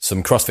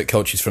some CrossFit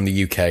coaches from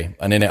the UK,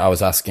 and in it I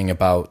was asking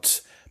about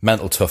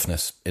mental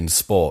toughness in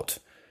sport.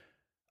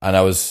 And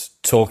I was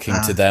talking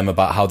to them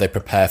about how they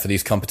prepare for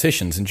these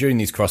competitions. And during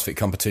these CrossFit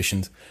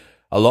competitions,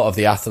 a lot of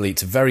the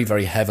athletes are very,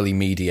 very heavily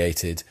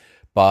mediated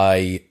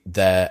by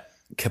their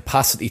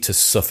capacity to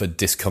suffer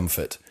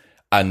discomfort.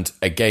 And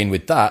again,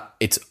 with that,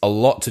 it's a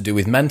lot to do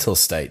with mental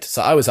state.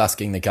 So I was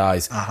asking the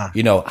guys,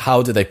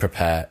 how do they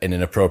prepare in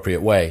an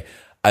appropriate way?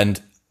 And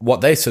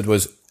what they said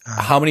was,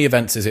 how many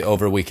events is it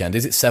over a weekend?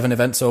 Is it 7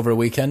 events over a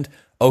weekend?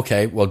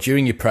 Okay, well,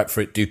 during your prep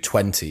for it, do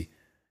 20.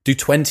 Do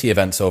 20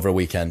 events over a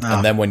weekend.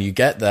 And then when you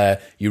get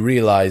there, you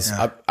realize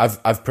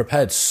I've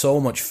prepared so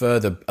much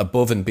further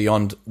above and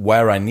beyond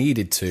where I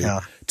needed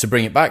to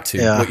bring it back to.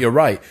 But you're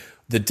right.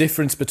 The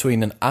difference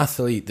between an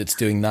athlete that's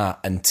doing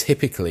that and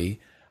typically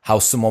how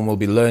someone will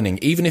be learning,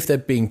 even if they're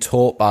being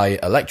taught by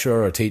a lecturer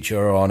or a teacher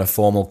or on a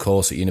formal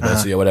course at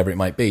university or whatever it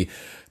might be,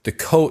 the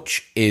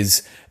coach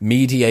is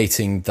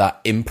mediating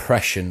that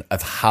impression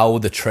of how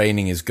the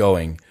training is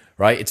going,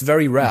 right? It's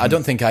very rare. I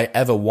don't think I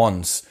ever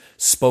once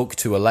spoke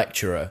to a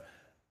lecturer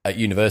at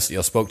university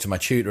or spoke to my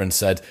tutor and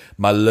said,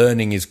 my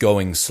learning is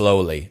going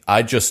slowly.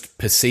 I just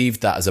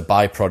perceived that as a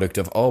byproduct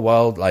of, oh,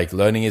 well, like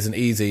learning isn't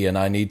easy and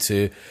I need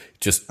to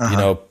just,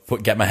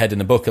 get my head in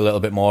the book a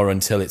little bit more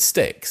until it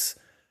sticks.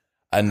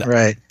 And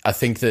I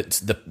think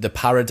that the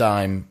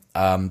paradigm,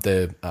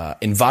 the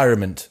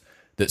environment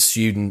that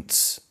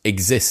students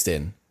exist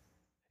in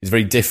is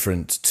very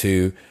different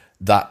to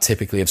that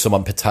typically of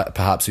someone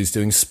perhaps who's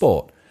doing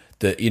sport.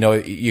 That,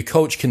 your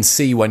coach can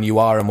see when you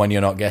are and when you're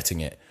not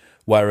getting it.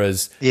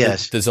 Whereas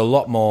there's a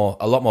lot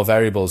more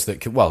variables that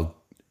could,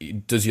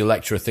 does your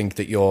lecturer think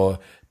that your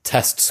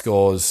test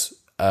scores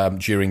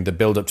during the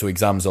build up to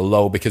exams are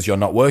low because you're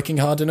not working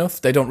hard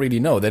enough? They don't really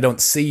know. They don't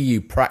see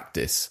you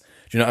practice.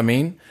 Do you know what I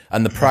mean?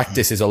 And the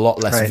practice is a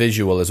lot less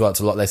visual as well.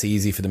 It's a lot less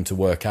easy for them to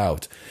work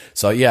out.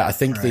 So yeah, I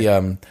think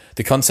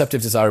the concept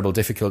of desirable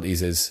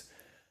difficulties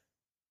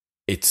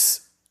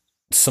it's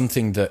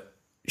something that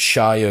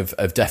shy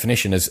of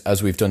definition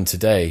as we've done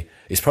today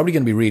is probably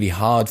going to be really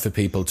hard for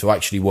people to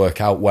actually work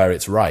out where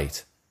it's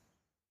right.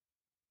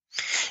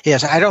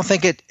 Yes, I don't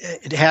think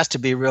it has to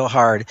be real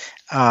hard.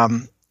 I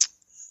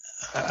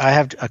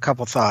have a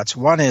couple thoughts.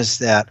 One is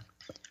that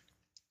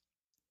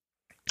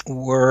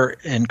we're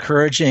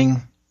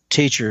encouraging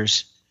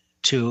teachers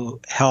to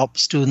help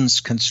students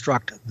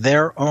construct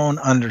their own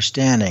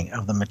understanding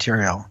of the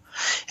material,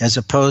 as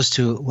opposed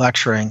to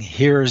lecturing,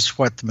 here's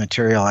what the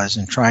material is,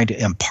 and trying to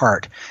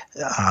impart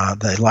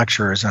the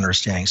lecturer's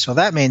understanding. So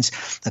that means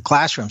the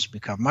classrooms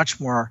become much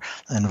more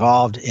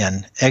involved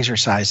in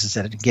exercises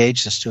that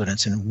engage the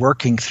students in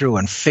working through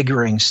and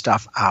figuring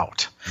stuff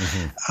out.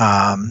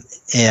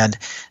 And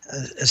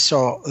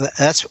so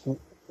that's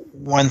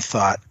one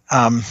thought.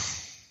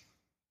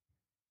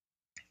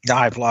 No,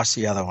 I've lost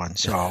the other one,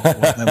 so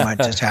we might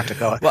just have to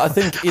go. Well, I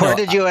think where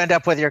did you end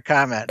up with your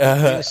comment?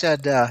 You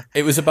said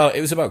it was about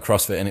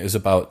CrossFit, and it was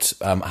about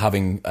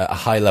having a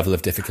high level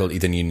of difficulty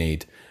than you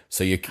need.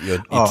 So you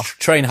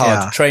train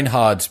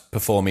hard,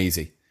 perform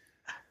easy.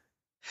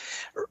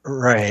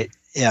 Right.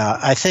 Yeah,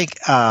 I think.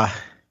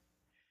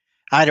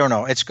 I don't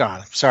know. It's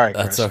gone. Sorry,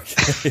 Chris. That's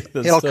okay.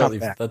 It'll come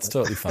back. That's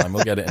totally fine.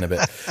 We'll get it in a bit.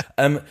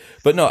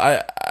 But no,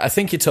 I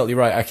think you're totally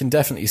right. I can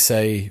definitely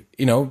say,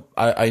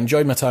 I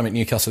enjoyed my time at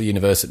Newcastle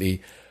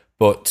University,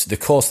 but the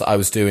course that I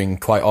was doing,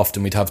 quite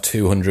often we'd have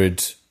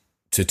 200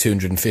 to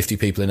 250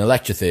 people in a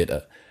lecture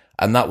theatre.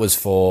 And that was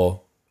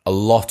for a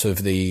lot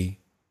of the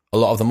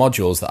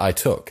modules that I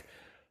took.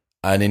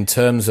 And in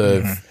terms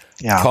of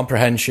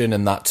comprehension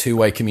and that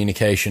two-way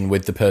communication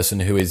with the person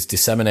who is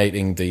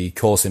disseminating the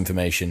course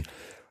information,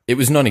 it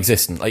was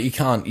non-existent. Like you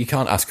can't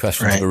ask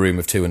questions of a room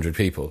of 200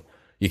 people.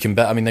 You can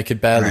they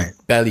could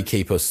barely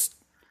keep us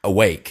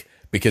awake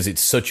because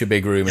it's such a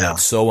big room and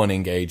it's so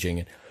unengaging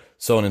and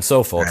so on and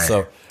so forth.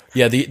 So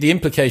yeah, the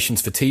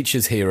implications for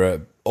teachers here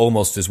are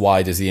almost as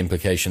wide as the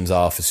implications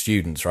are for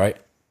students, right?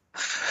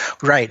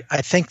 Right.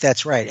 I think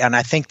that's right. And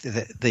I think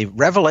the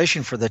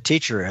revelation for the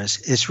teacher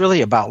is it's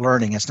really about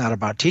learning. It's not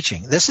about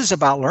teaching. This is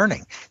about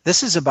learning.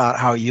 This is about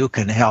how you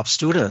can help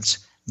students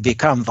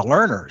become the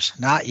learners,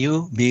 not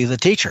you be the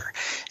teacher.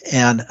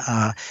 And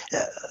oh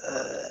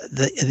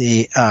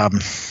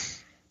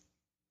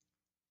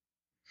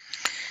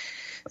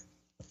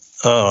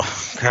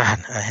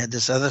God, I had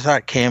this other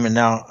thought came and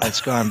now it's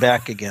gone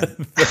back again.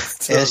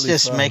 Totally it's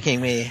just making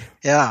me,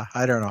 I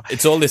don't know.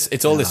 It's all this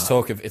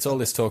talk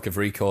of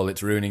recall.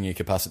 It's ruining your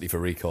capacity for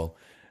recall.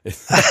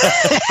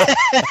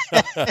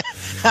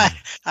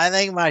 I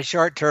think my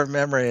short-term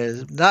memory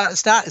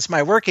it's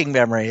my working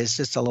memory. It's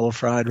just a little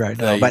fried right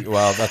now.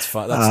 Well, that's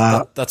fine.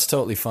 That's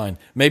totally fine.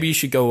 Maybe you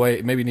should go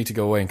away. Maybe you need to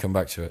go away and come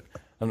back to it.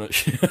 I'm not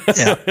sure.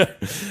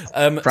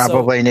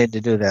 Probably need to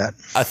do that.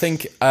 I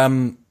think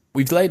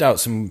we've laid out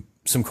some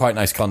quite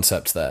nice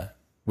concepts there.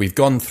 We've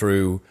gone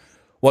through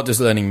what does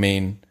learning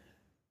mean?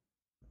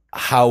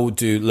 How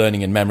do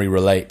learning and memory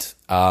relate?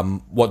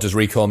 What does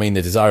recall mean?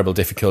 The desirable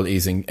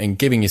difficulties and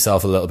giving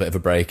yourself a little bit of a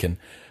break and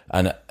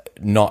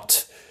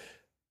not.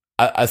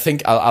 I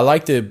think I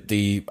like the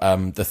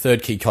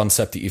third key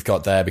concept that you've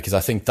got there, because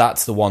I think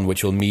that's the one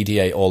which will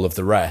mediate all of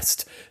the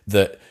rest.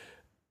 That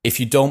if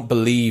you don't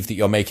believe that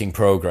you're making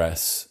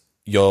progress,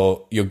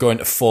 you're going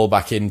to fall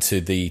back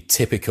into the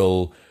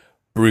typical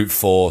brute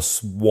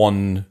force,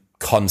 one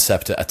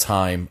concept at a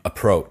time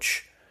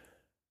approach.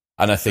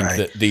 And I think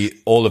that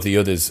all of the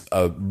others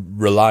are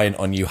reliant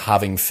on you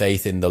having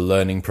faith in the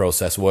learning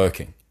process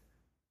working.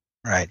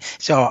 Right.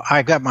 So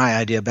I got my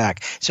idea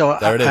back. So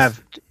there it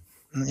is.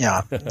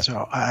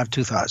 So I have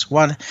two thoughts.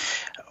 One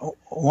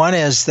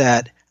is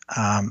that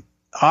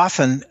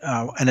often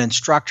when an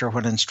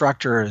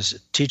instructor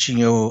is teaching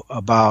you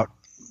about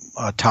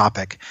a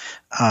topic,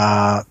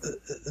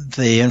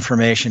 the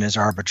information is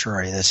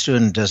arbitrary. The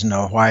student doesn't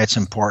know why it's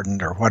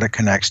important or what it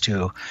connects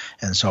to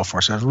and so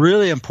forth. So it's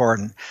really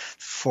important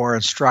for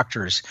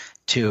instructors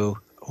to,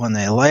 when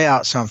they lay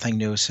out something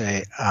new,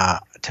 say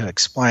to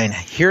explain,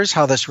 here's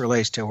how this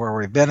relates to where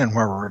we've been and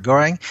where we're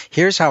going.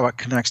 Here's how it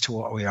connects to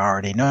what we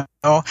already know,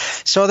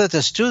 so that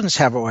the students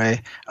have a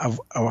way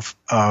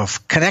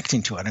of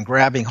connecting to it and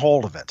grabbing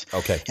hold of it,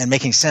 and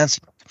making sense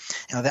of it.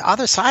 Now, the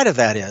other side of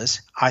that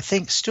is, I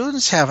think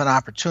students have an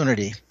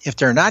opportunity, if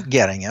they're not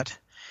getting it,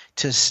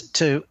 to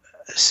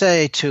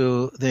say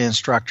to the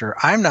instructor,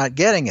 I'm not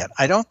getting it.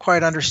 I don't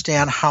quite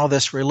understand how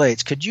this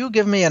relates. Could you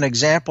give me an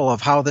example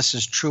of how this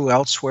is true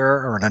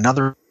elsewhere or in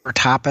another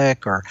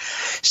topic or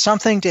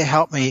something to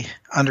help me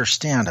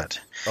understand it?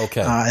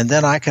 Okay. And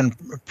then I can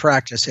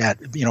practice at,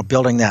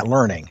 building that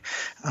learning.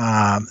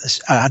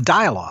 A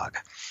dialogue,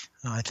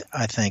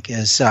 I think,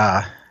 is...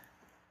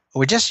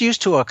 we're just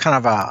used to a kind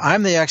of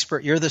I'm the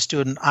expert, you're the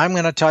student, I'm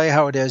going to tell you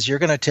how it is, you're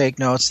going to take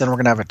notes, then we're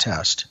going to have a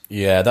test.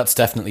 Yeah, that's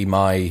definitely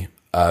my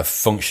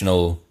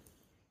functional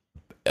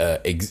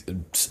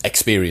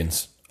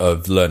experience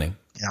of learning.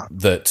 Yeah.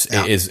 That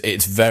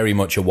it's very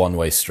much a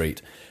one-way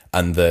street,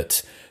 and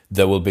that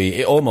there will be,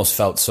 it almost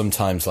felt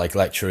sometimes like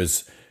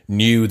lecturers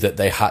knew that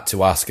they had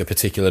to ask a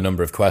particular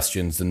number of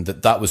questions, and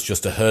that was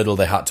just a hurdle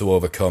they had to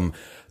overcome,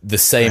 the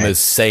same as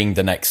saying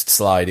the next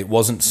slide. It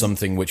wasn't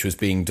something which was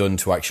being done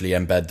to actually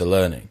embed the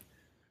learning.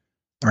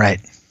 Right.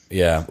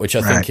 Yeah, which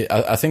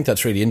I think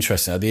that's really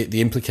interesting.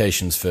 The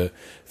implications for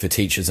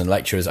teachers and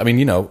lecturers. I mean,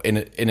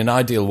 in an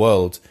ideal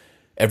world,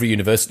 every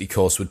university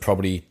course would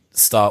probably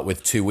start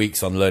with 2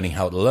 weeks on learning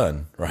how to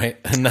learn, right?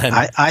 And then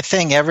I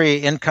think every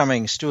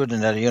incoming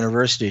student at a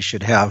university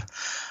should have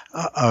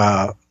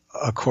a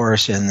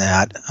course in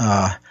that,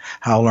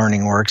 how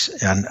learning works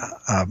and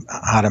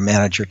how to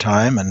manage your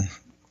time. And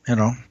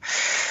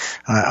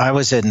I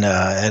was in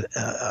at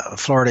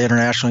Florida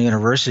International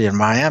University in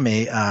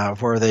Miami,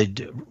 where they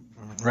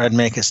read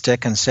Make It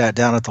Stick and sat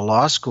down at the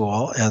law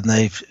school, and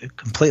they've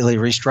completely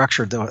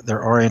restructured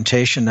their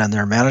orientation and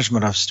their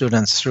management of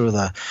students through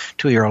the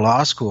 2-year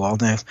law school. And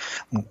they've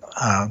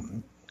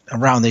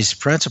around these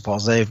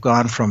principles, they've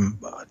gone from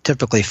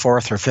typically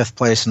 4th or 5th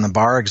place in the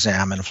bar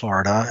exam in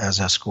Florida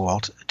as a school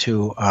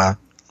to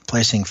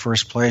placing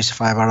first place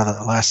 5 out of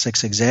the last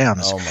 6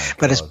 exams. Oh my God.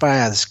 But it's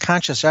by this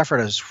conscious effort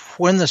is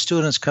when the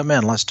students come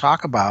in, let's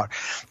talk about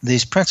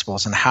these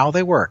principles and how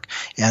they work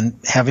and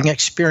having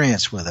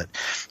experience with it.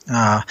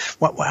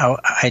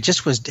 I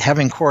just was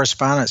having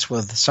correspondence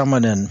with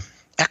someone in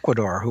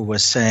Ecuador who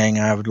was saying,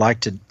 I would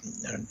like to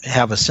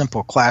have a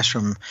simple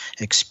classroom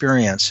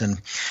experience.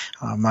 And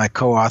my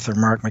co-author,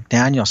 Mark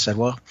McDaniel, said,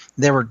 well,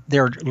 they were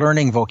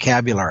learning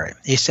vocabulary.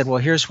 He said, well,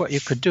 here's what you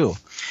could do.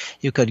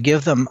 You could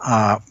give them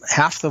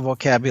half the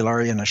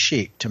vocabulary in a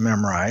sheet to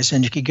memorize,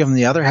 and you could give them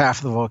the other half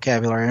of the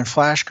vocabulary in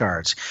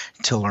flashcards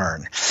to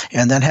learn,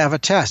 and then have a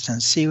test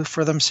and see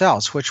for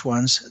themselves which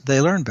ones they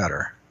learn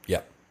better.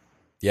 Yeah.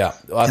 Yeah.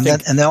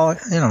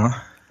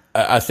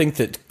 I think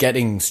that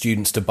getting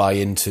students to buy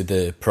into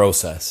the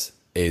process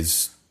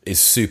is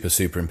super,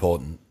 super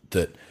important.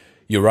 That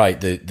you're right,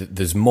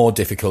 there's more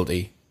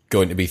difficulty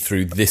going to be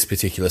through this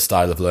particular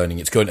style of learning.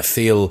 It's going to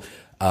feel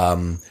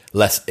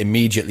less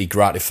immediately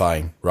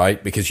gratifying,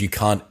 right? Because you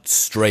can't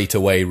straight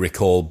away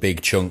recall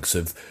big chunks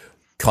of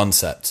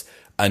concepts,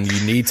 and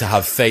you need to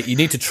have faith. You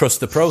need to trust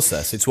the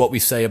process. It's what we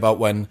say about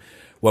when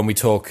we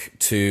talk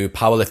to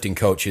powerlifting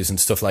coaches and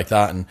stuff like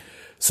that, and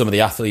some of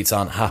the athletes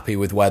aren't happy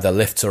with where their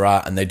lifts are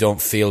at and they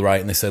don't feel right,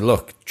 and they say,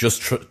 look,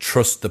 just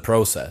trust the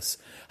process.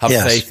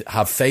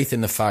 Have faith in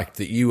the fact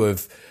that you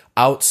have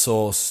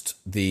outsourced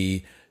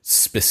the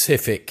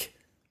specific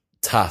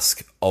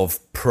task of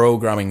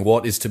programming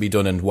what is to be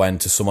done and when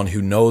to someone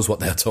who knows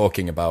what they're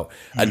talking about.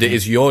 And it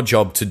is your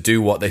job to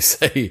do what they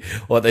say,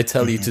 what they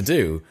tell you to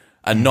do,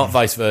 and not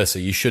vice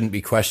versa. You shouldn't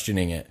be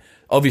questioning it.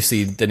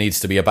 Obviously, there needs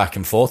to be a back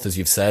and forth, as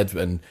you've said,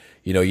 and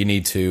you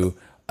need to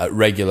at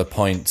regular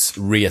points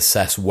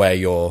reassess where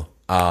your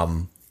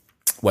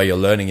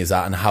learning is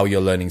at and how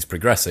your learning is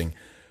progressing.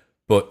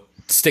 But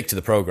stick to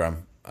the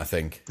program, I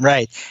think.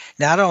 Right.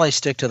 Not only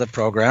stick to the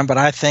program, but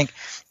I think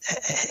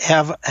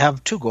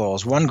have 2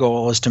 goals. One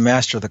goal is to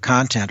master the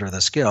content or the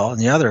skill, and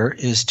the other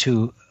is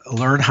to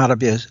learn how to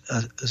be a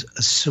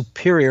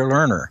superior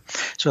learner,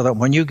 so that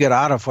when you get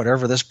out of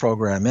whatever this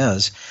program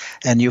is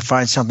and you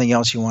find something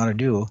else you want to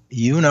do,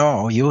 you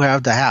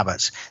have the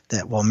habits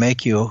that will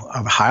make you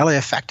highly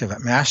effective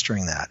at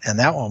mastering that, and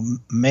that will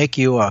make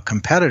you a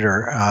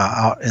competitor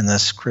out in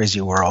this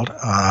crazy world,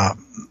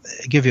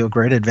 give you a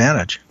great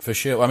advantage. For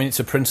sure. I mean, it's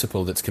a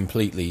principle that's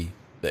completely,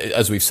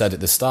 as we've said at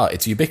the start,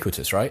 it's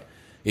ubiquitous, right?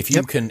 If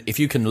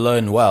you can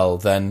learn well,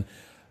 then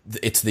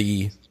it's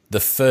the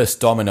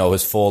first domino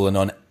has fallen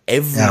on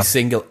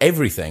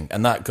everything,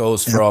 and that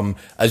goes from,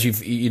 as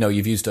you've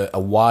used a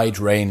wide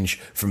range,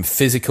 from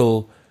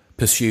physical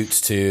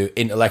pursuits to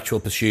intellectual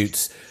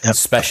pursuits,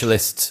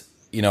 specialists.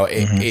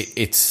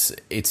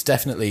 It's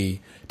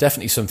definitely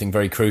something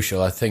very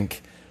crucial. I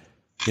think,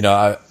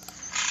 I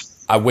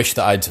wish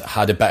that I'd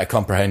had a better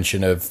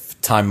comprehension of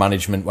time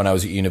management when I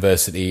was at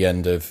university,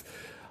 and of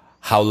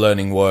how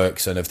learning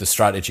works, and of the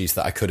strategies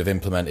that I could have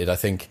implemented. I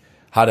think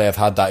had I have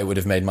had that, it would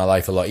have made my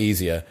life a lot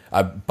easier.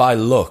 I, by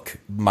luck,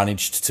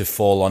 managed to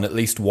fall on at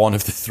least one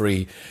of the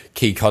three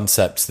key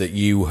concepts that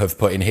you have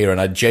put in here,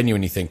 and I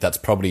genuinely think that's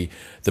probably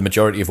the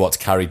majority of what's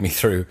carried me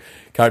through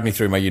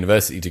my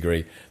university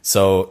degree.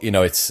 So, you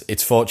know,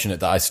 it's fortunate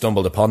that I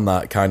stumbled upon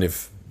that kind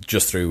of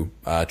just through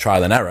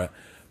trial and error.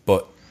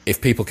 But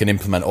if people can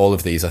implement all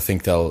of these, I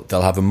think they'll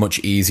have a much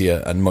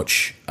easier and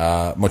much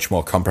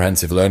more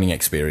comprehensive learning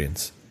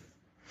experience.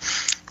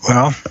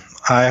 Well,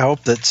 I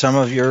hope that some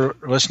of your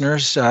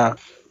listeners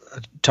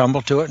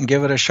tumble to it and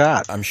give it a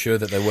shot. I'm sure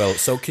that they will.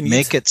 So can you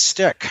make it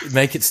stick?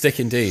 Make it stick,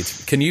 indeed.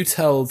 Can you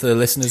tell the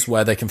listeners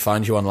where they can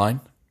find you online?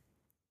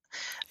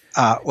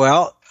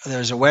 Well,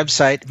 there's a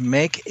website,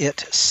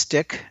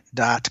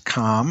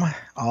 makeitstick.com,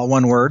 all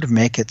one word,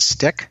 make it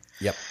stick.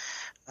 Yep.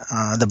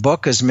 The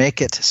book is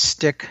Make It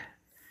Stick,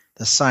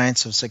 The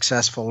Science of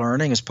Successful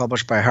Learning. It's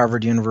published by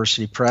Harvard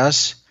University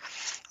Press.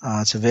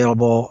 It's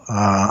available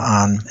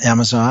on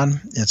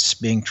Amazon. It's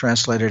being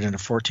translated into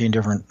 14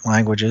 different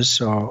languages.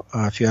 So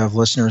if you have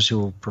listeners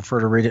who prefer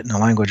to read it in a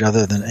language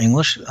other than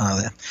English,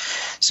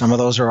 some of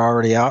those are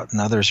already out and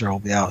others will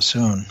be out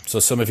soon. So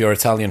some of your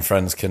Italian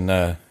friends can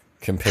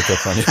pick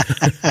up on it.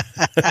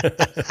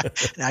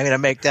 I'm going to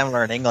make them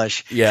learn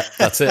English. Yeah,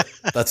 that's it.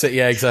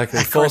 Yeah, exactly.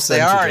 Of course, they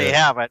already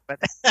have it.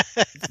 But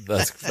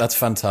that's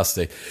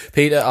fantastic.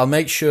 Peter, I'll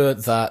make sure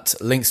that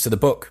links to the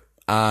book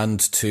and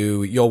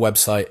to your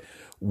website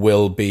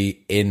will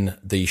be in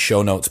the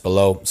show notes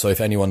below. So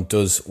if anyone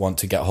does want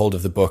to get hold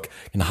of the book,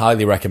 I can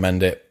highly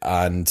recommend it,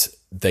 and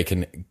they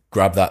can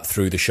grab that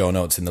through the show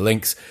notes in the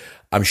links.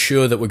 I'm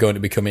sure that we're going to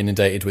become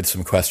inundated with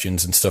some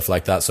questions and stuff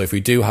like that. So if we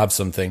do have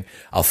something,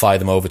 I'll fire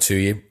them over to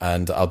you,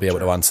 and I'll be able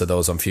to answer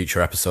those on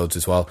future episodes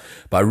as well.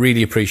 But I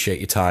really appreciate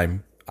your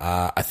time.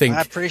 I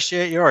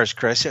appreciate yours,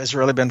 Chris. It's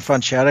really been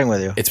fun chatting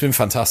with you. It's been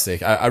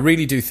fantastic. I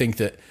really do think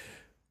that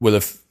will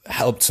have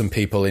helped some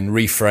people in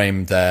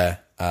reframe their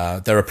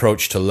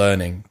approach to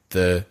learning.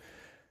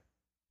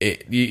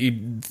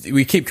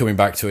 We keep coming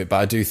back to it, but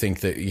I do think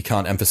that you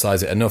can't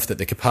emphasize it enough, that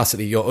the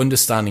capacity, your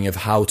understanding of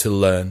how to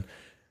learn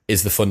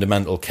is the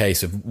fundamental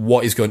case of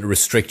what is going to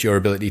restrict your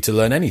ability to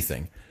learn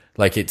anything.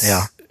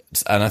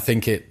 And I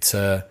think it's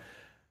a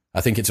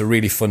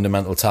really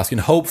fundamental task.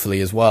 And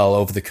hopefully as well,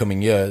 over the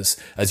coming years,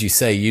 as you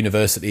say,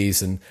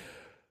 universities and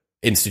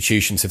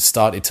institutions have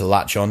started to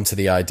latch on to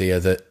the idea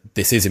that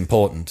this is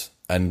important.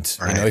 And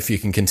right. You know, if you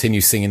can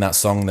continue singing that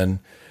song, then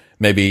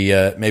maybe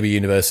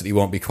university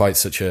won't be quite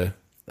such a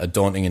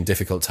daunting and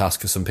difficult task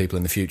for some people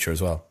in the future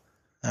as well.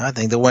 I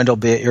think the wind will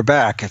be at your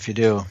back if you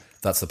do.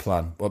 That's the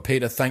plan. Well,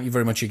 Peter, thank you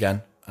very much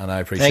again, and I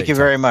appreciate it. Thank you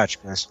very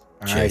much, Chris.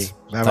 Cheers.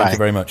 Bye-bye. Thank you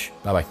very much.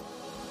 Bye-bye.